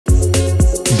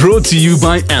Brought to you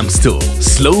by Amstel.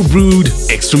 Slow brewed,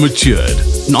 extra matured.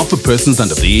 Not for persons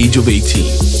under the age of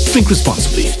 18. Drink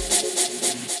responsibly.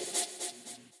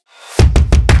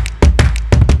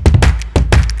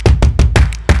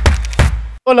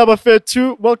 Hola Buffet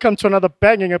 2, welcome to another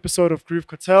banging episode of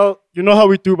Cartel. You know how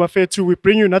we do Buffet 2, we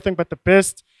bring you nothing but the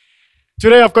best.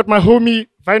 Today I've got my homie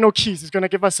Vyno Keys. He's gonna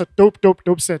give us a dope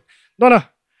set. Nona,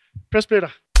 press play.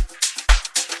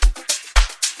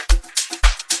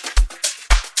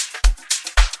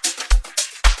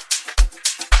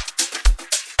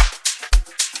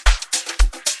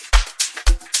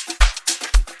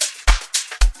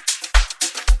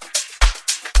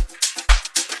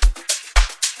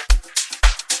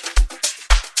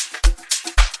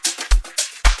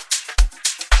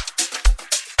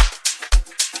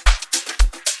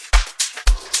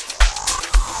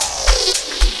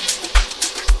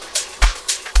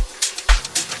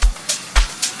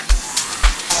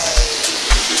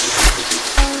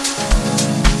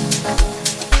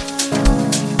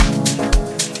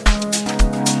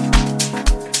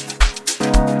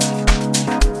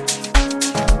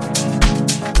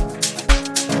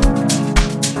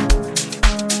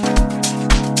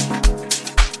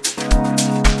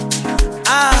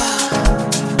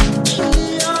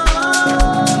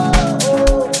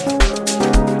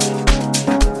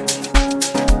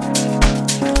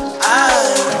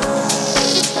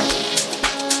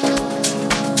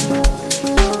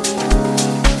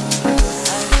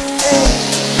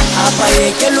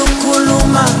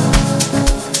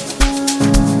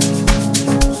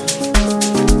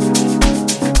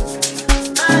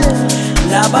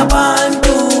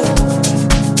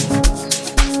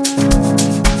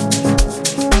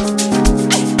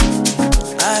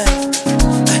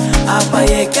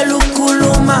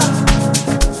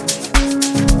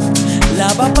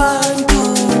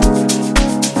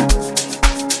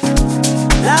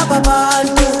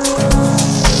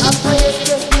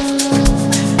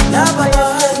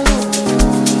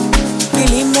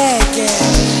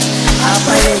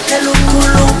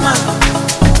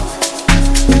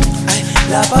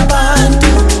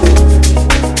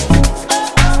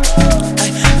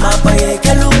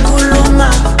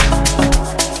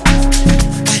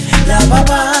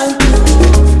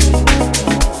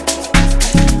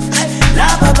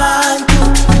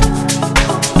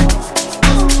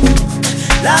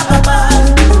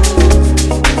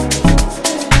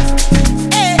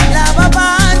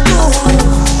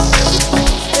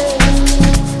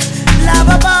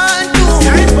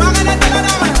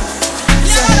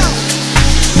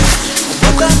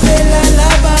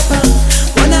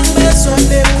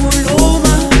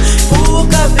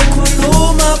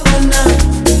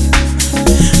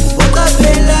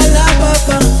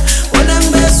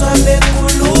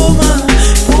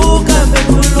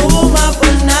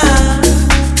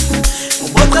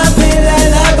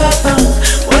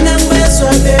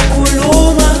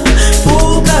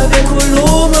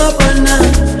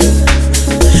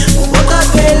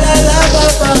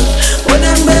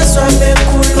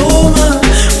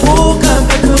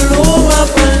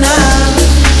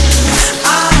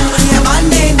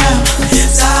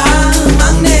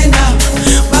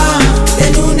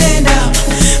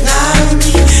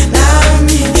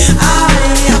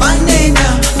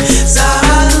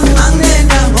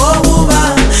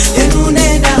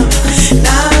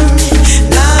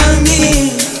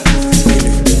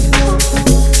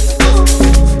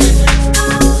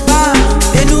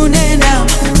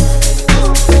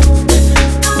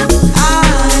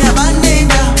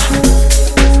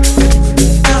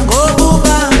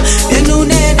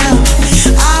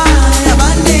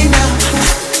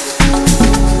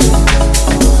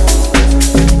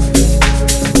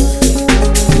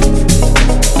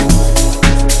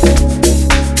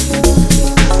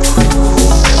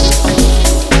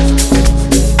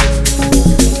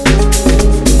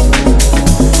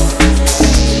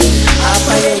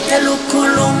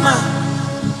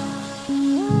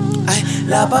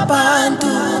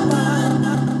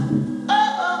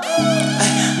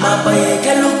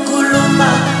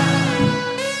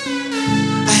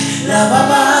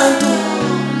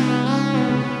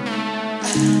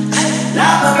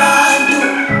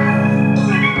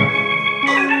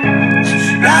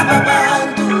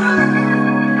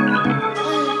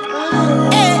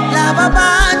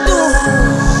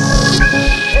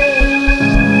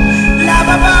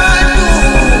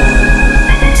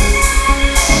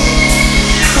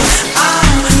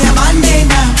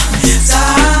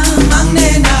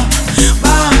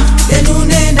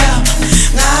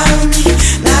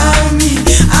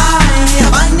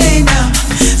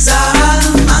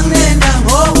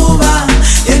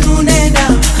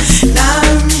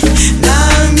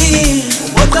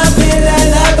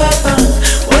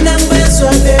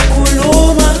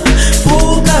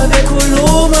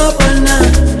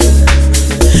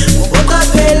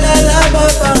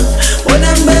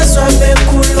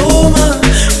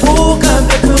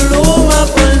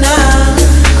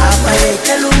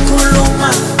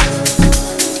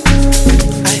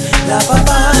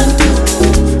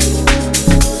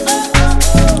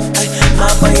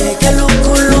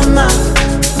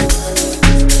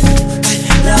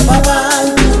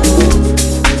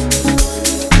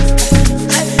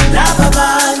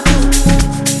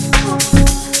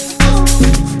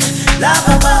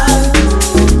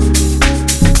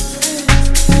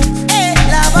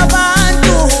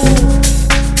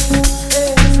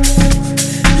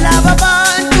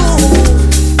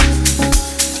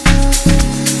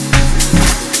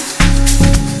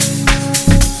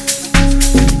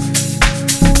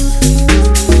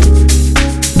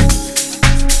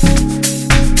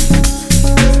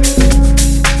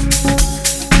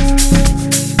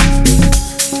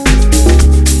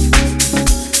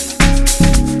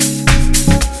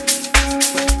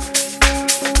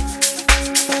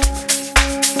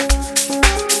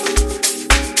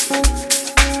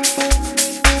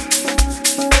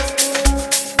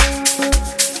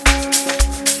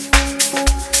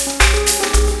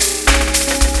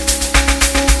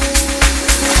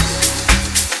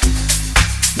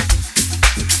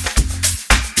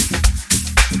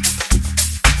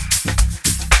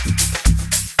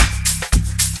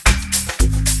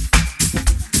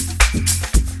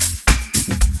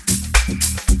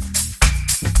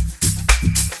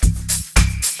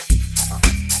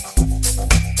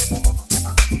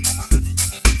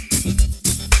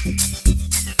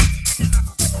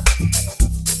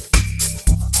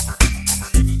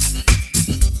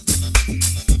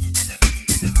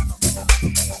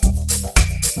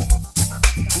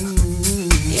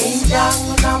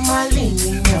 down on my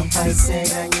leaning up, I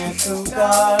said I get to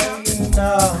go, you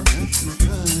know.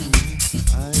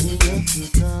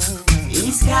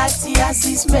 He's got the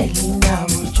assy smelling now,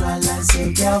 Utrala,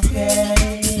 save your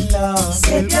pelo.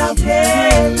 Save your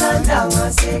pelo, now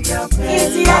save your pelo.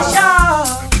 It's your show,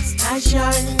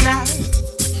 Snashona,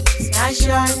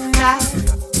 Snashona,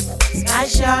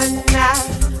 Snashona.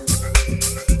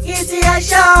 It's your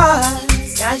show,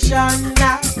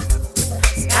 Snashona,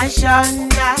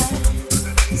 Snashona,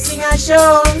 sing a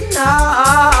show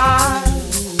now.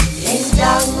 It's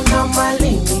down on my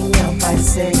leaning up, I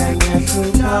say I get to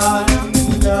go.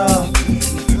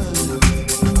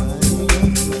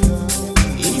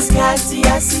 He's got the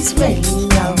assy smelling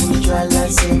now, Utrala,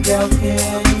 save your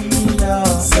pelo.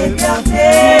 Save your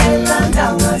pelo,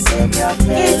 now save your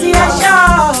pelo. It's your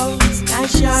show,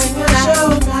 Snashona,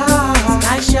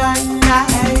 Snashona,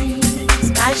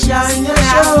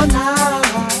 Snashona.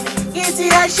 It's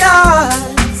your show,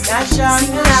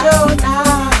 Snashona,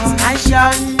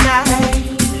 Snashona.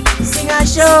 Sing a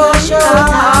show,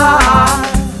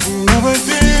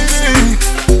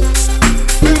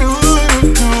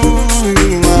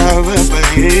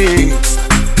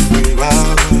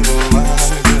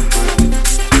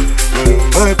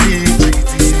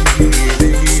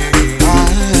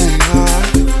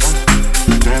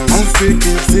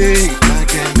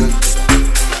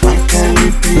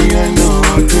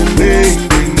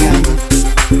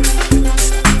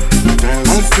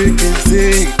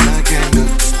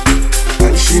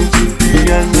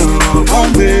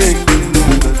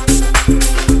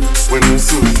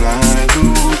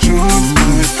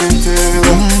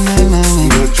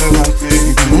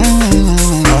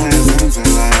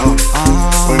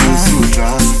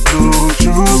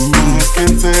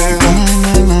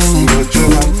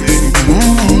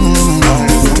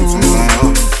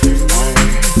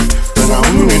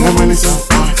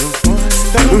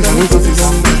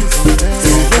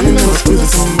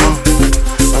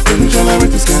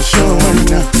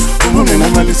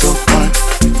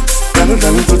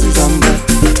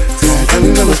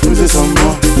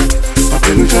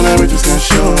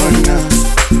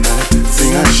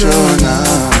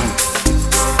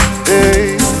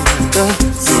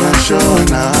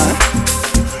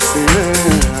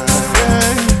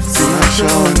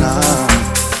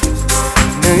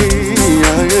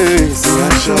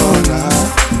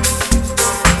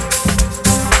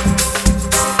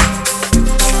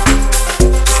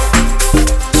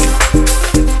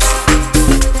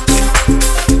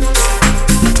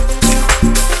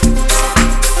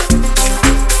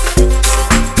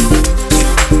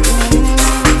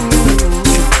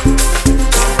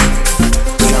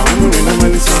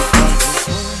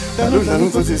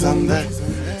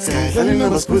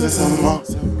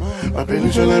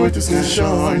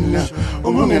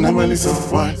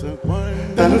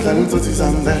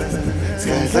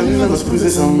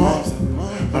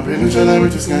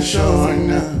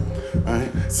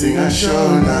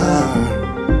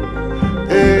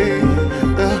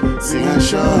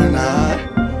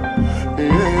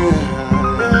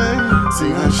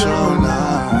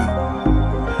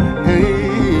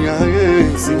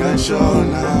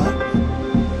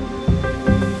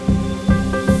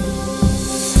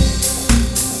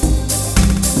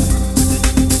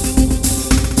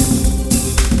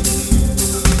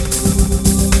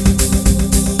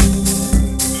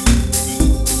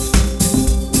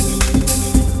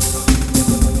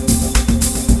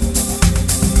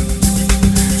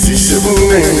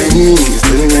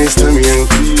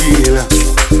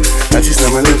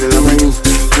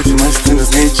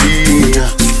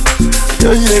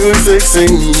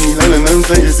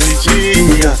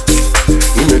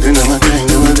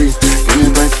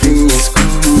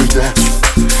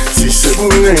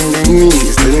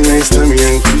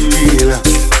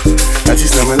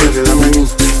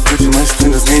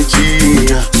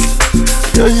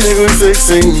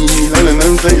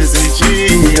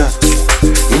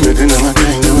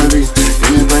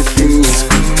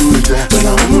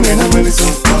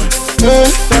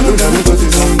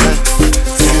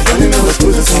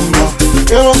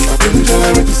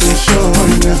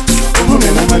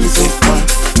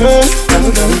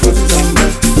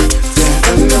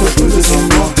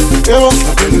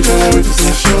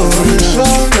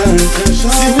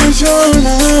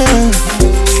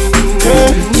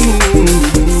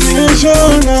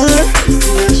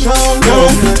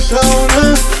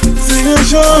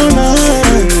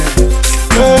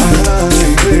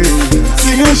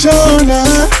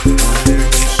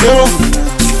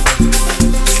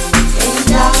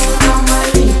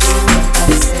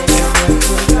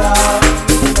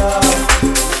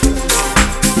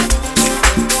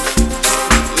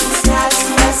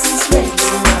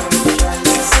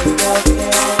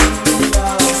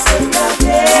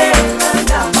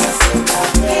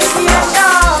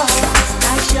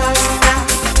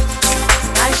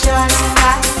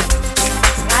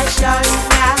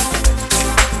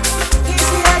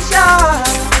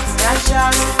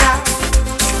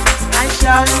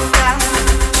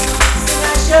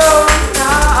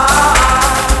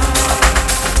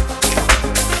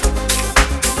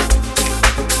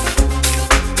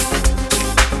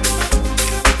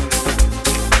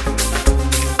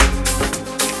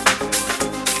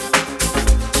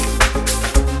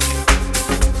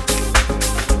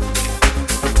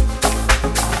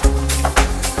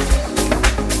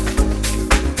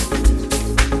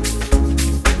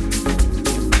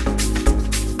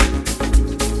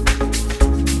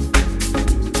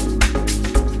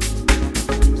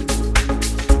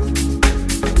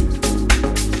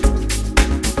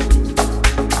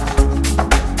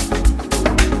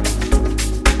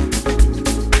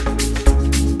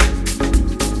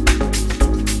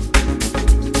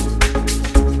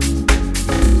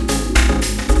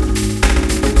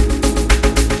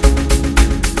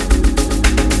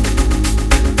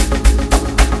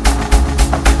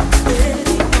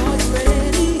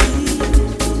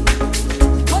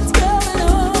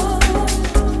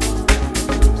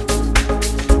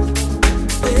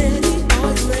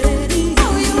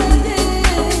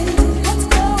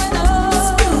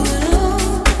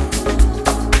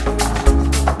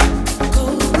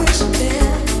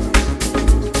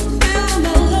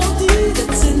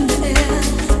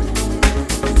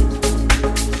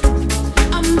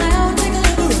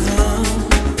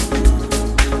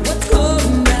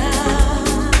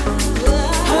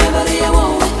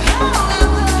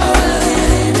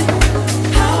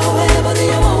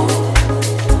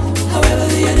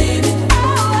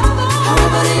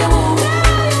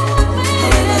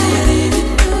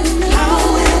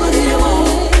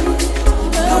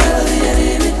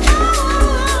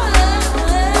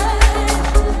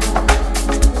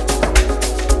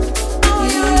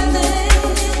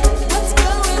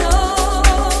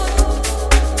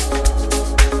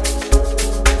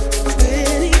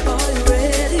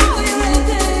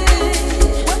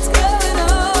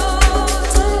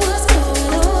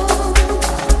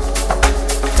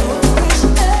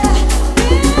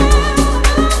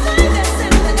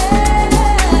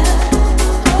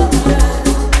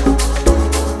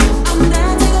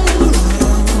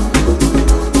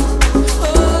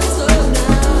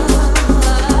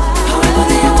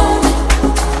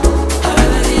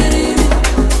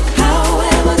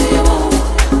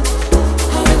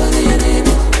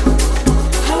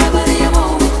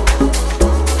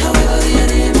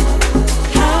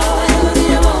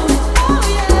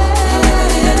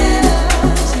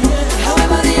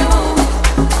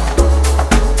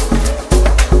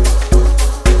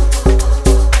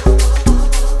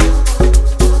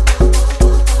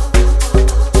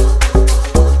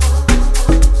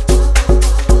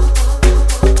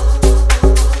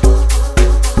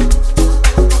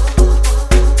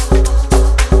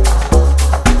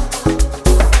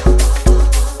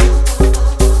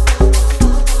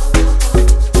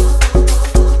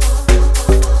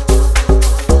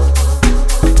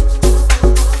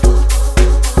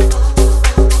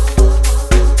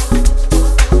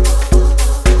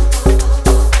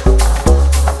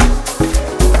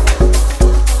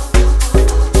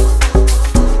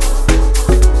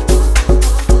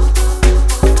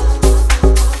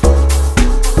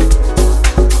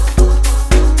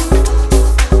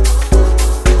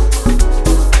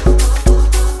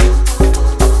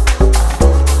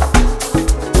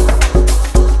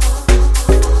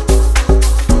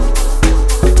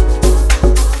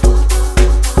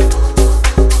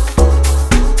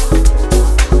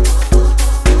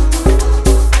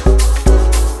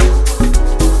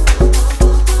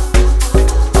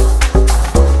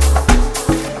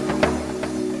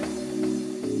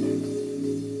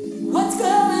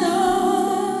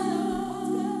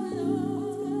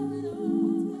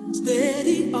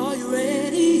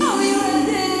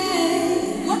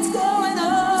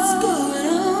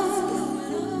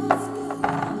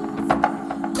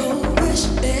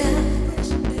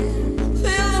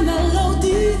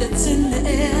 that's in the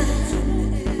air.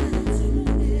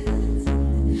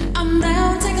 I'm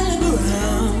down, take a look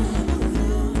around.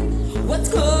 What's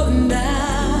going down?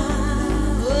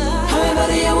 However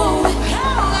do you want it?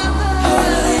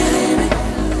 However do you need me?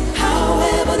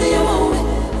 However do you want it?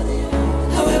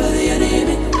 However do you need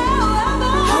me?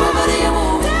 However do you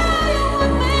want it?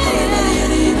 However do you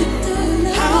need me?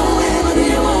 However do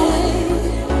you want it?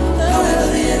 However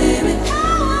do you need me?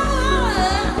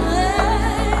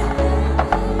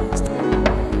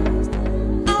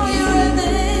 Are you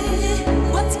ready?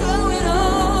 What's going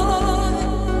on?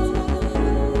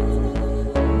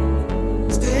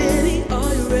 Steady,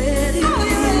 are you ready? Are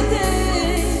you ready?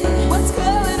 What's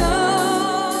going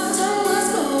on? Tell me what's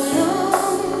going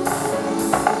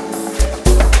on.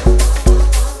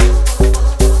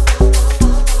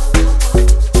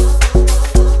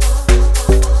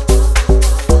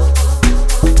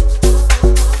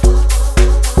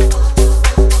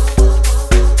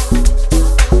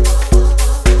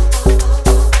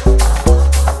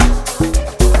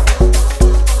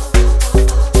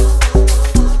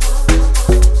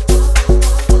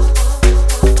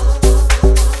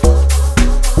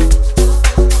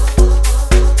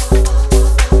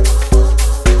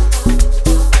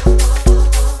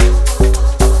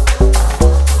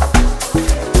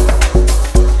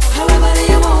 However do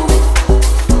you want it?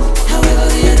 However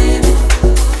do you need me?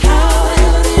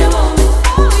 However do you want it?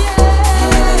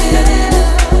 However do you need me?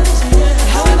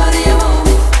 However do you want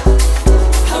it?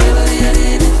 However do you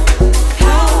need me?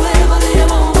 However do you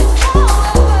want it?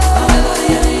 However do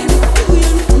you need me?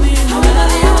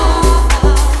 However do you want it?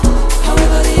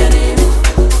 However do you need me?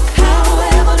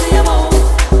 However do you want it?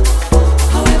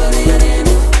 However do you need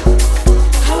me?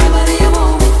 However do you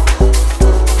want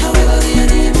it? However do you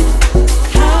need me?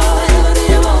 However do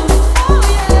you want it?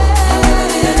 However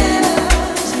do you need me?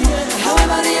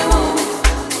 However do you want it?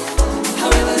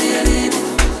 However do you need me?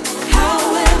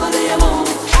 However do you want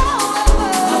it?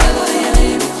 However do you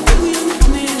need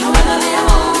me? However do you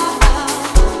want it?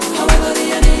 However do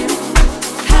you need me?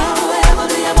 However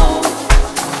do you want it?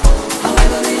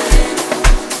 However do you need me?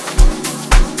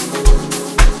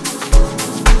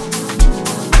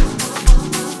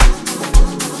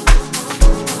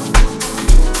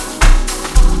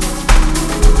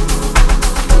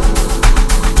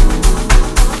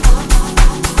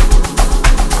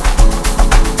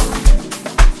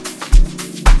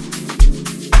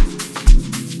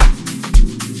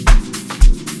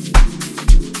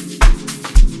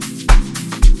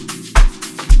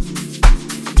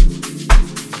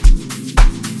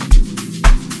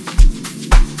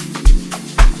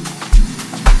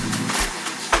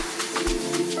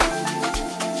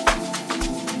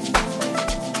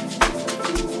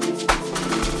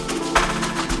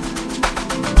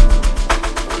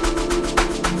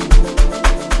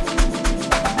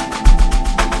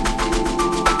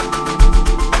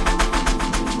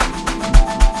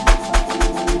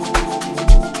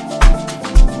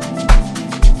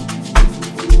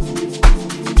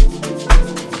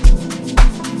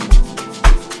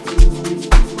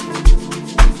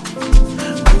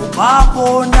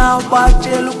 Ubabona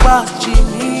ubatshela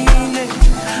ubasijimile,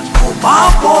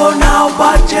 ubabona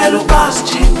ubatshela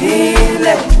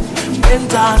ubasijimile.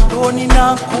 Benza ntoni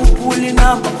na khuphuli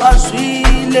na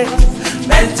babazwile,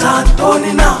 benza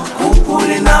ntoni na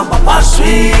khuphuli na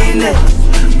babazwile.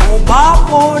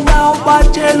 Ubabona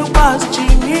ubatshela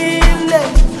ubasijimile,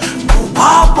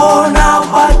 ubabona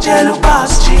ubatshela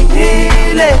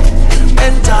ubasijimile.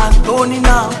 Benza ntoni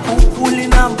na khuphuli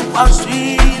na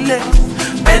babazwile,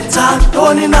 benza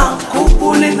ntoni na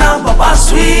khuphuli na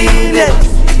babazwile.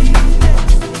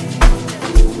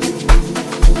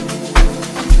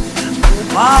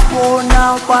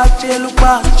 Ubabona ubatshela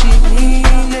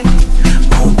ubasijimile,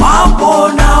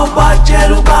 ubabona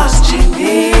ubatshela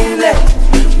ubasijimile.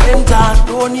 Benza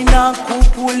ntoni na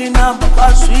khuphuli na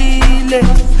babazwile,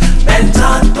 benza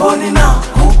ntoni na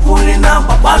khuphuli na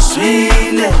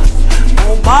babazwile.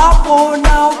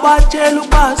 Ubabona ubatshela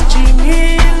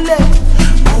ubasijimile,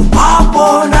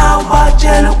 ubabona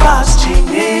ubatshela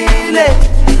ubasijimile.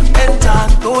 Benza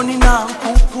ntoni na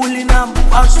khuphuli na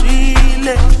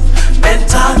babazwile,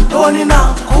 benza ntoni na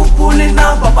khuphuli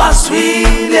na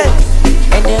babazwile.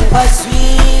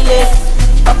 Bazwile,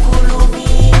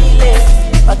 bakhulumile,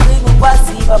 baqinga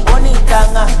ukwazi babona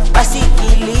intanga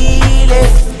basikilile.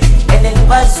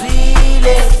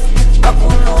 Bazwile,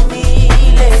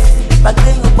 bakhulumile,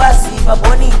 baqinga ukwazi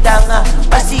babona intanga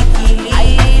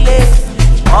basikilile.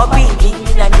 Ngoba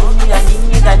inini na nini na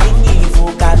nini na nini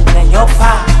ivuka mina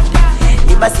nyopha.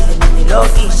 Imasile nini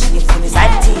lokishi ngifuna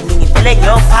isandini ngifele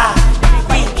nyopha.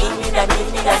 Inini na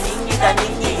nini na nini na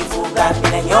nini ivuka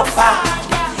mina nyopha.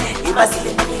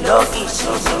 ibasile ngilokishi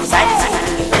sani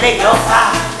ngivele yofa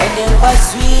ende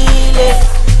kwazwile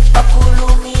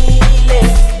bakhulumile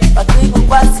baqinga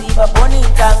ukwazi babona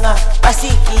intanga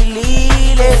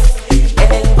basikilile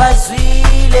ende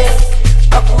ngibazwile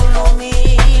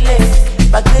bakhulumile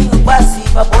baqinga ukwazi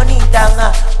babona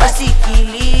intanga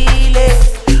basikilile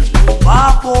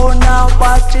babona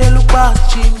batshela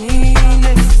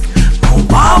ubasijingile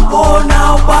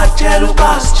babona batshela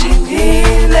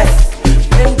ubasijingile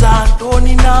benza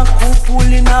ntoni na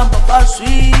khuphula namba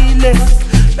bazwile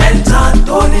benza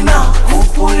ntoni na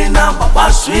khuphula namba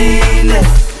bazwile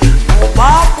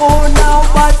babona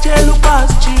batshela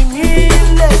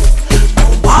ubasijingile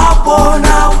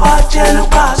babona batshela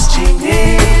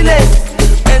ubasijingile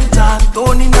benza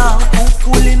ntoni na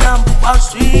khuphula namba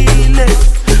bazwile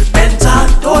benza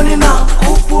ntoni na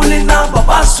khuphula namba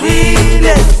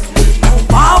bazwile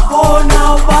babona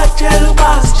batshela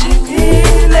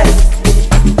ubasijingile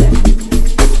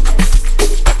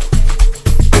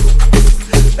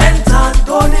benza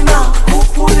ntoni na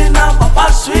khuphula namba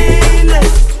bazwile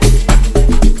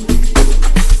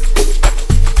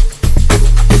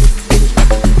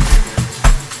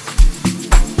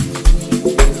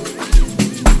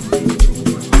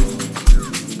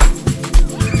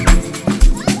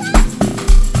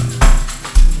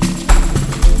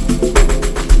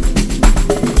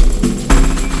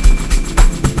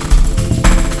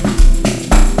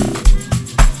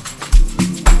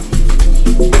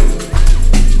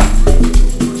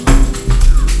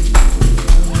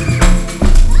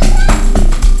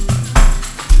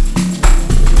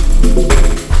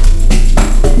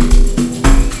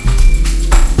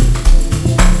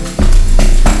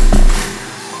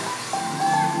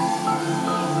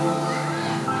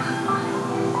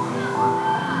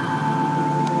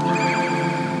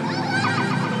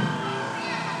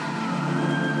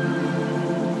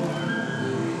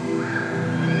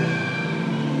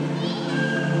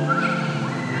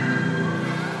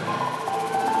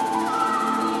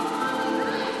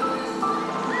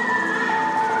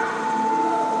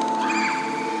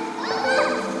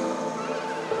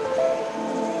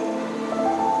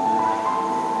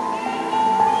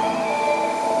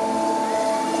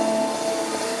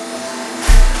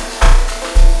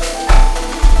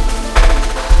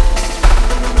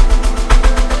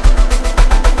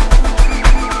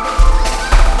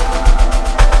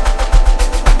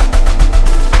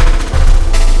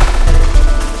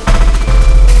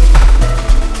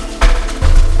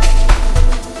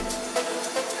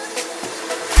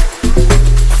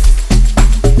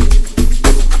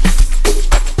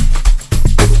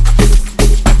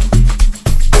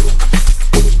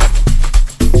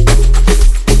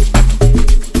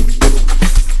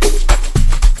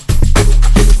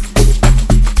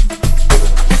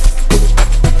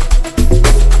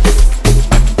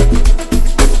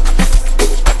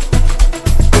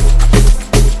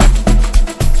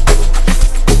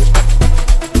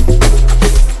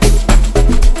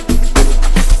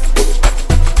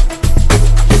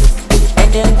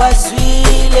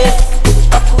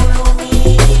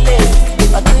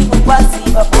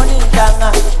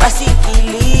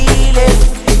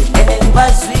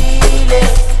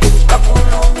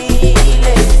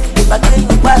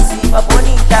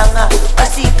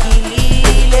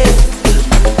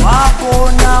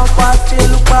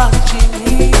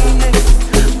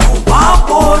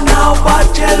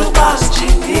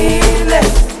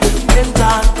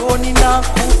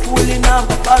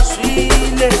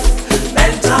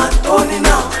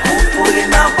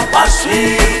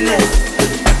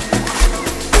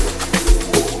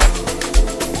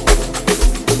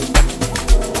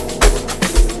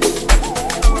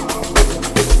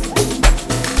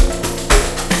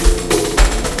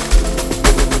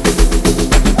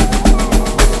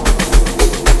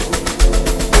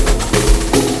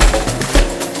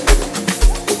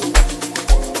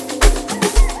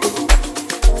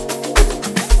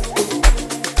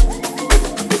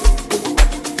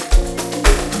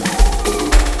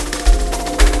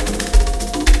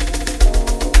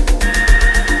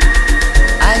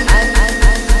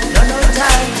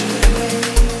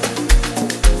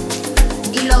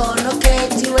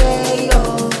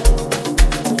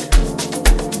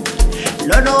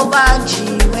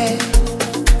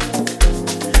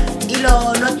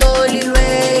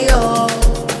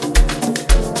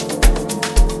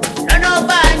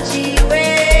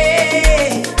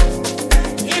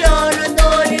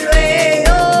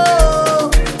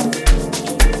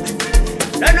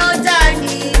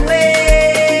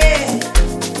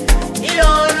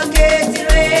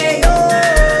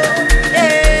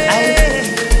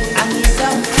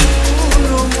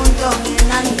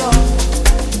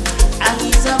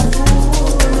Angisamfuni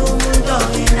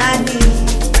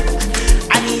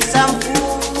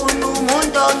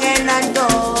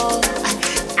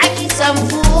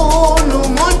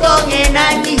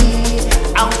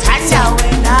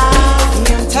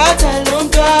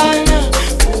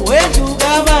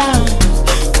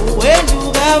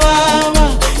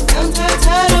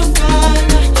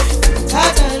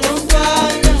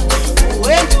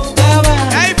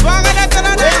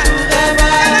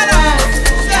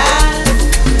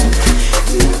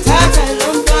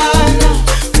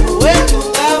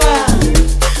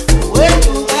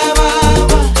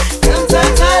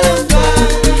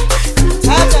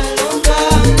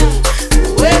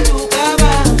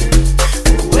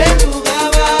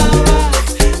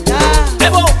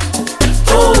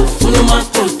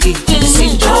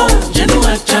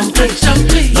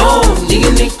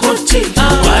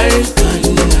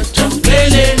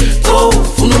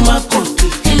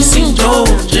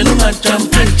jenu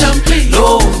ngajampi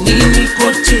lo nini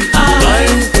koti bye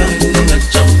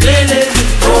ngajampele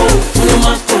oh funa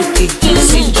makoti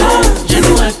sinjo jenu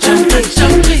ngajampi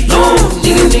lo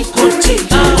nini koti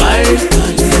bye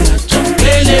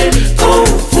ngajampele oh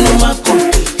funa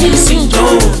makoti sinjo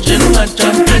jenu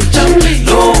ngajampi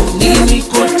lo nini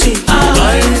koti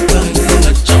bye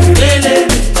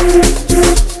ngajampele.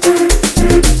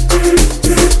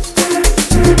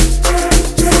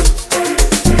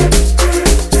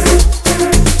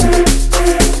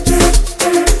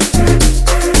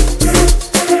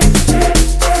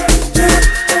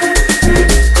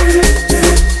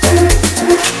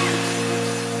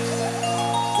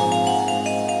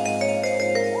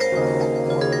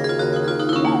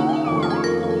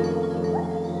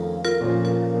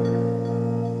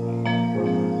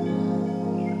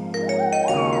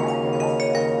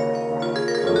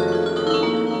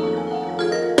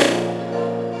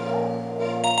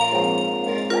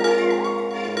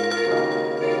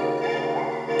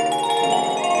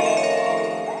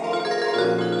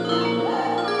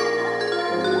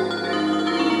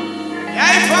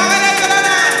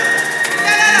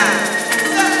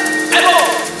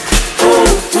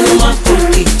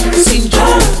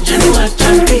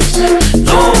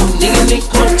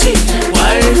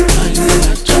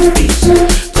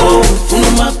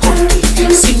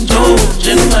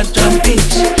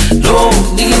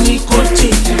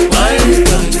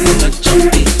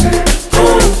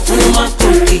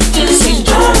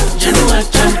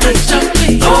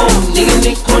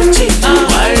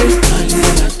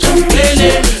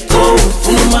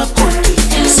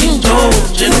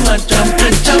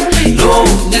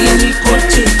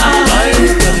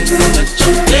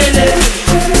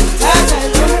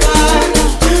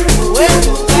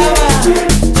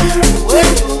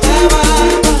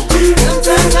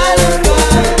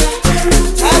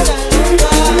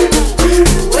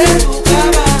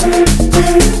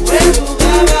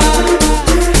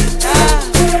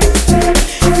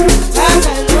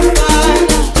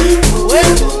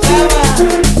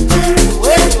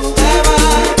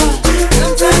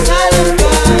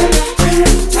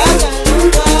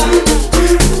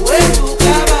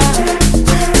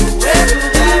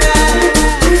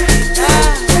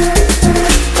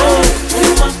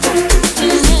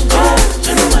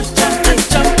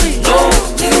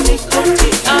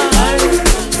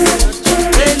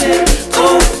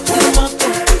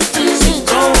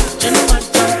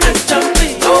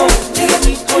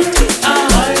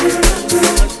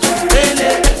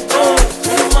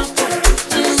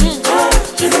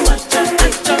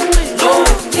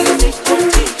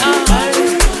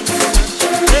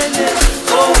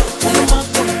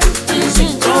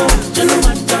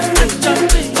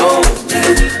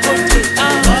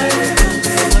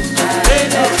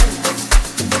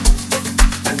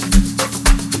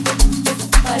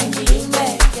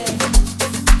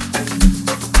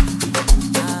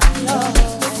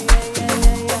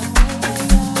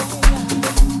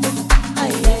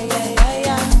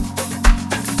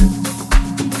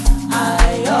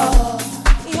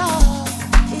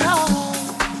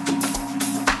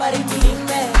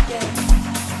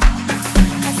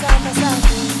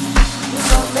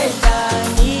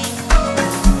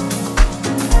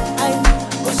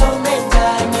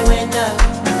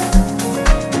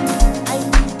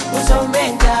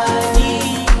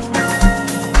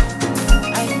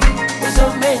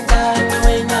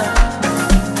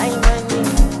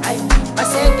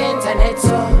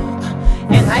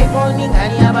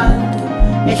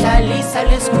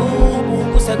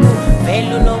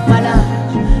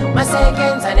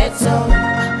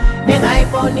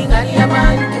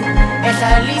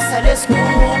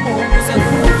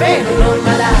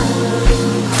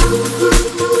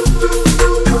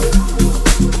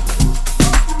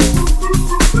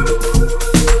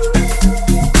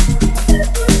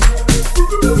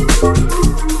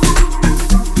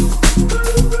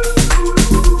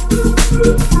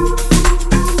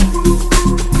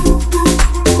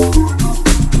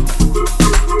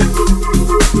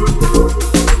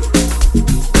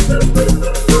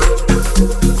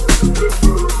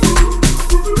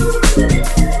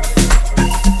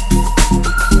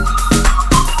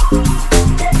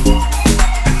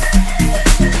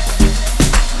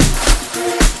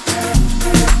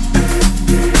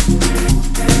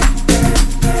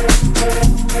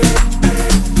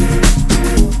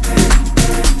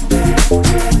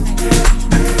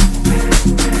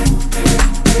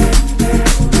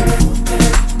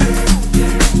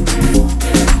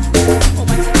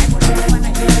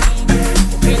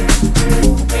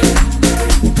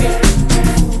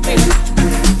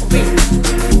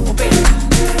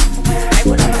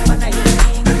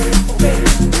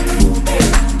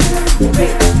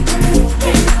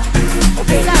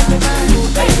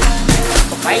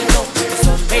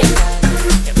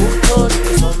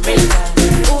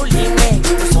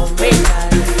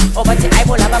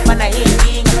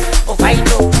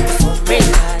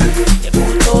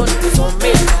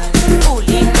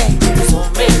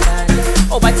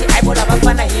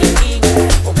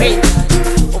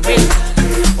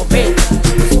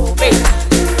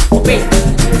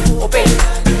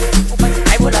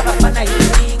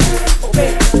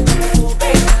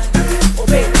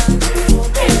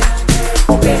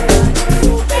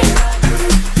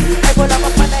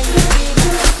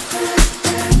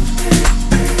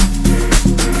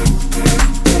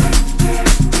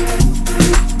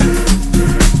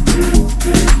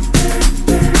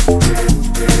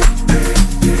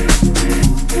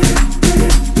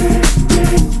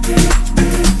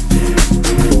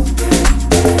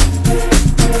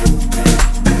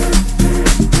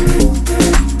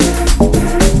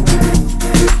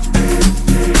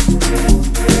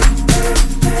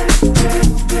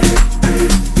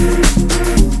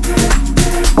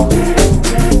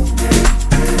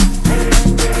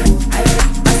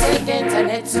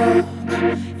 netso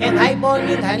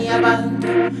engayiboni ingane yabantu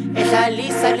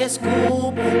ehlalisa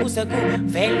lesigubu kuze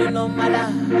kuvele unomala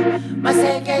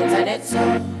masekenza netso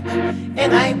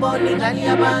engayiboni ingane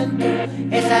yabantu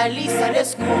ehlalisa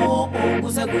lesigubu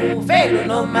kuze kuvele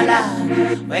unomala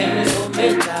wena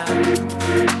uzomenza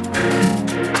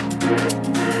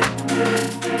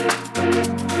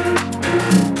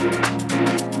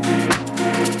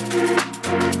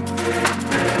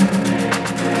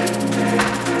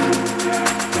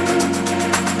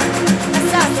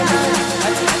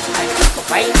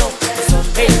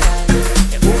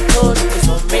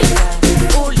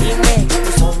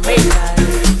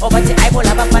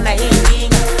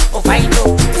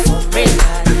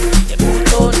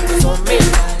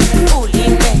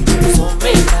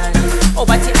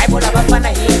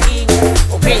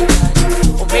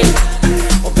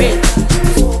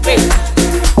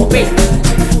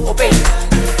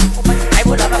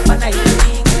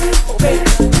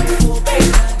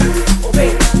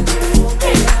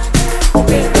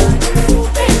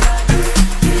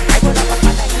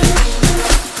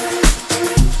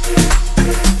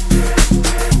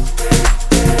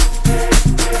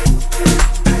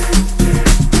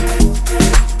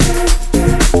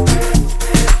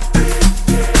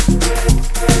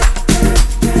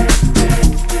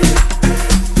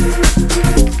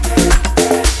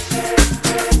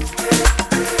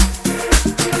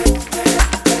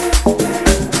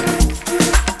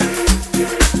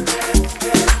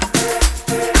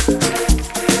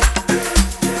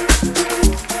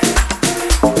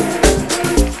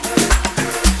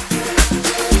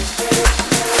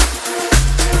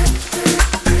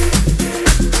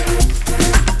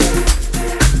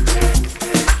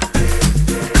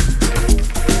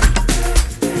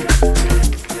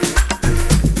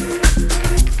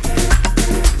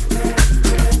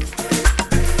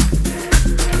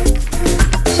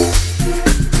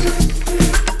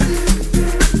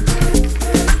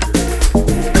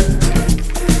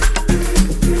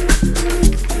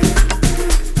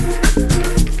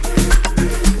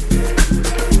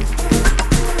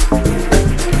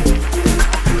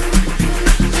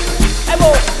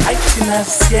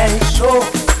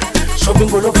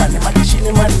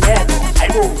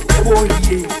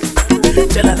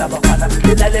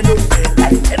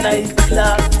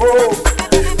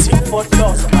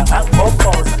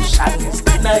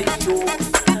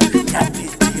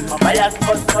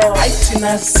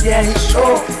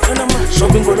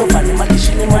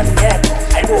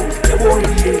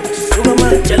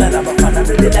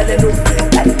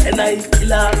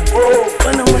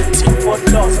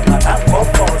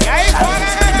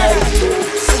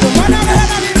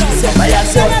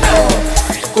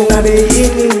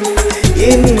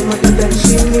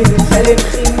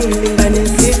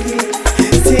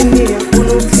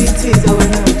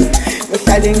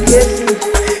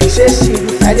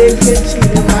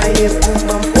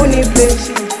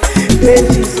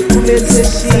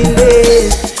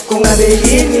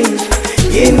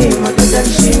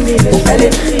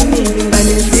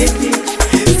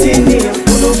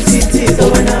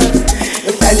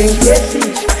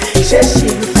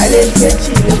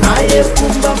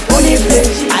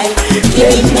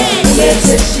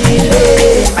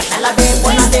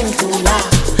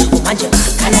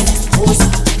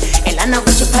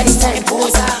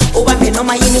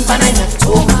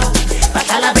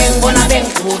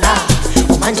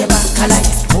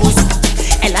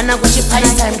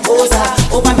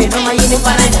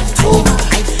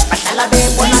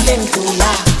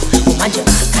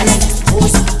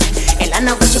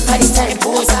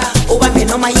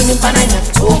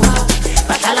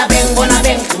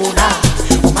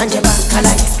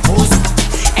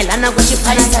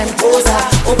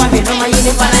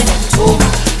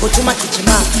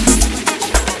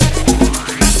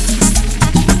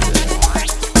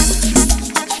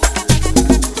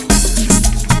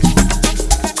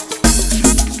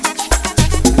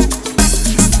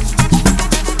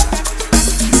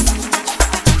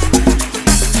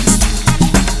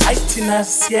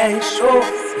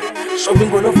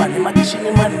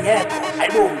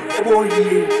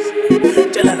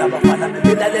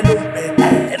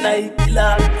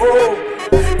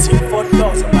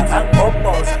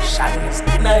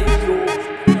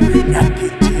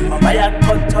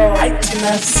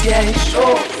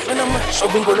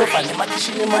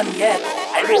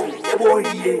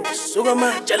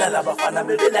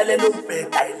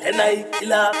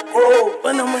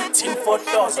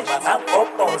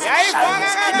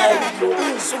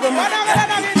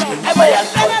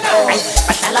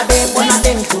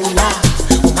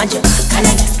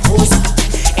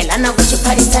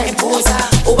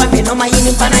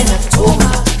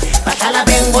bahlala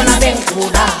bengibona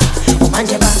bengidlula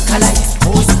manje bakhala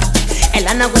ngesiphuzo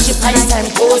elana kushiphalisa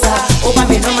impuza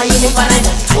ubambe noma yini mfana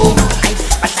ngiyathuma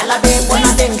bahlala bengibona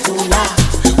bengidlula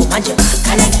manje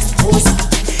bakhala ngesiphuzo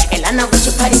elana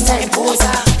kushiphalisa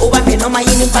impuza ubambe noma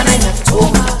yini mfana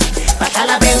ngiyathuma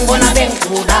bahlala bengibona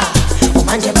bengidlula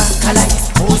manje bakhala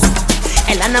ngesiphuzo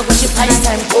elana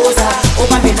kushiphalisa impuza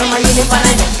ubambe noma yini mfana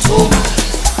ngiyathuma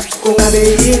kungabe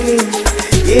yini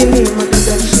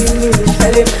madoda shini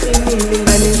ngihlale emqinini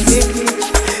ngane zipi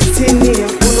thini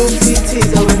yafuna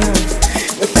ukuthithiza wena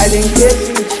ngihlale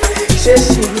ngikhethi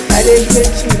sheshi ngihlale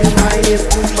ngikhethile maye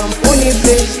kumba mfuni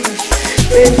ifreshi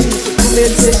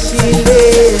sikhumetheshile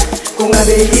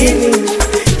kungabe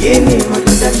yini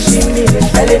madoda shini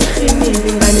ngihlale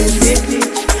emqinini ngane zipi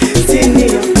thini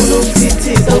yafuna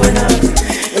ukuthithiza wena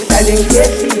ngihlale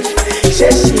ngikhethi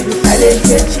sheshi ngihlale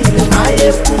ngikhethile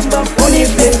maye kumba mfuni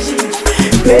ifreshi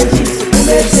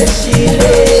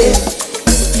sikhumetheshile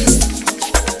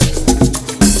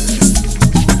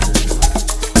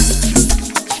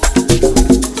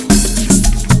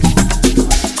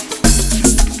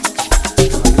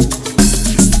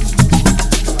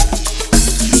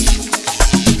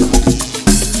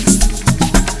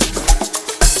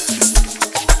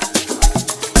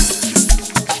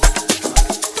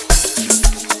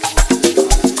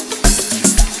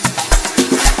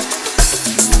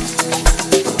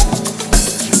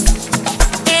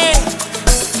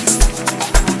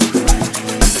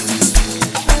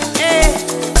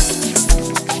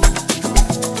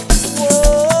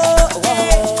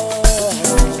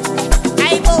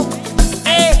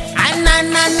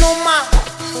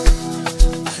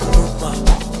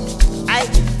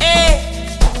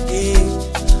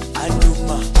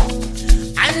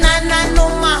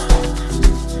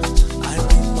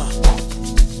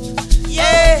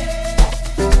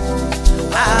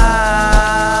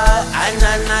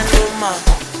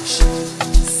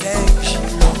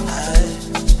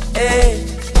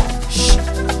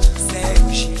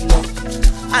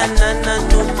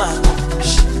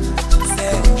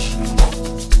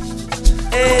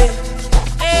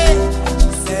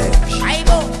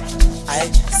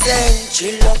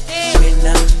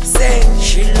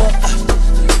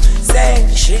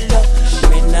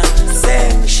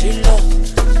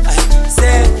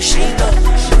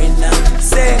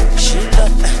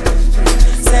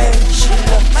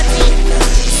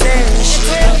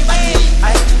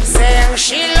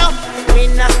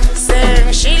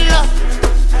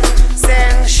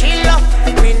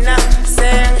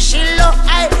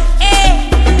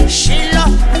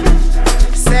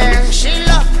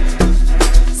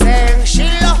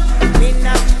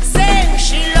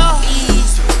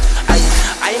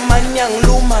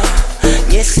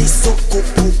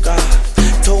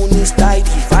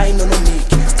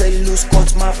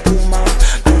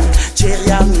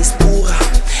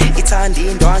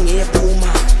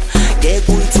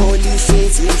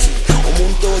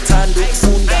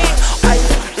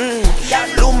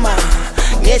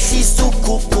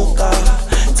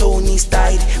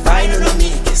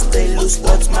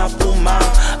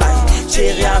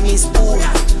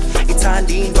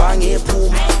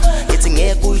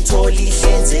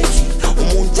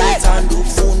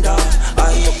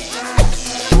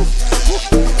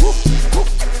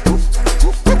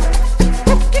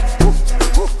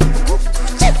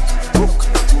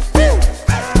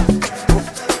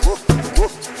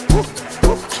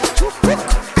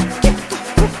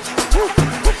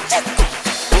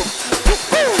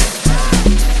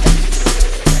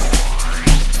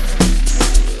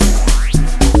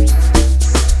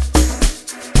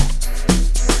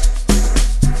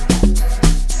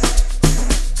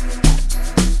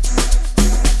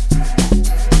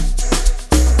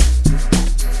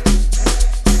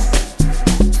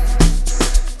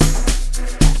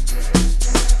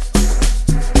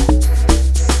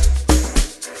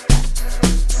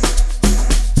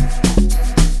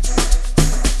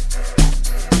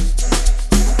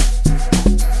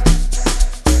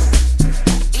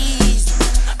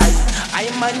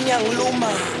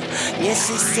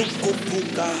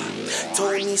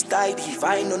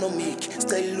Vyno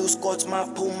still Scott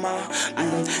maphuma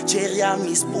cherry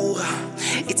yami ispura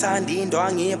ithanda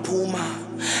indwangu ephuma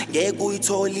ngeke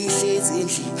uyithola ihlezi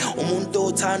endli umuntu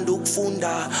othanda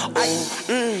ukufunda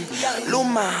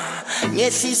luma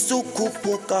ngehlisa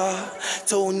ukukhuphuka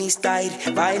Tony style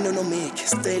Vyno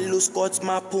still Scott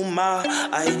maphuma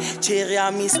cherry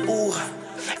yami ispura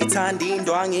ithanda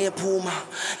indwangu ephuma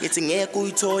ngithi ngeke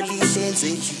uyithola ihlezi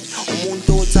endli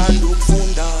umuntu othanda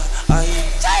ukufunda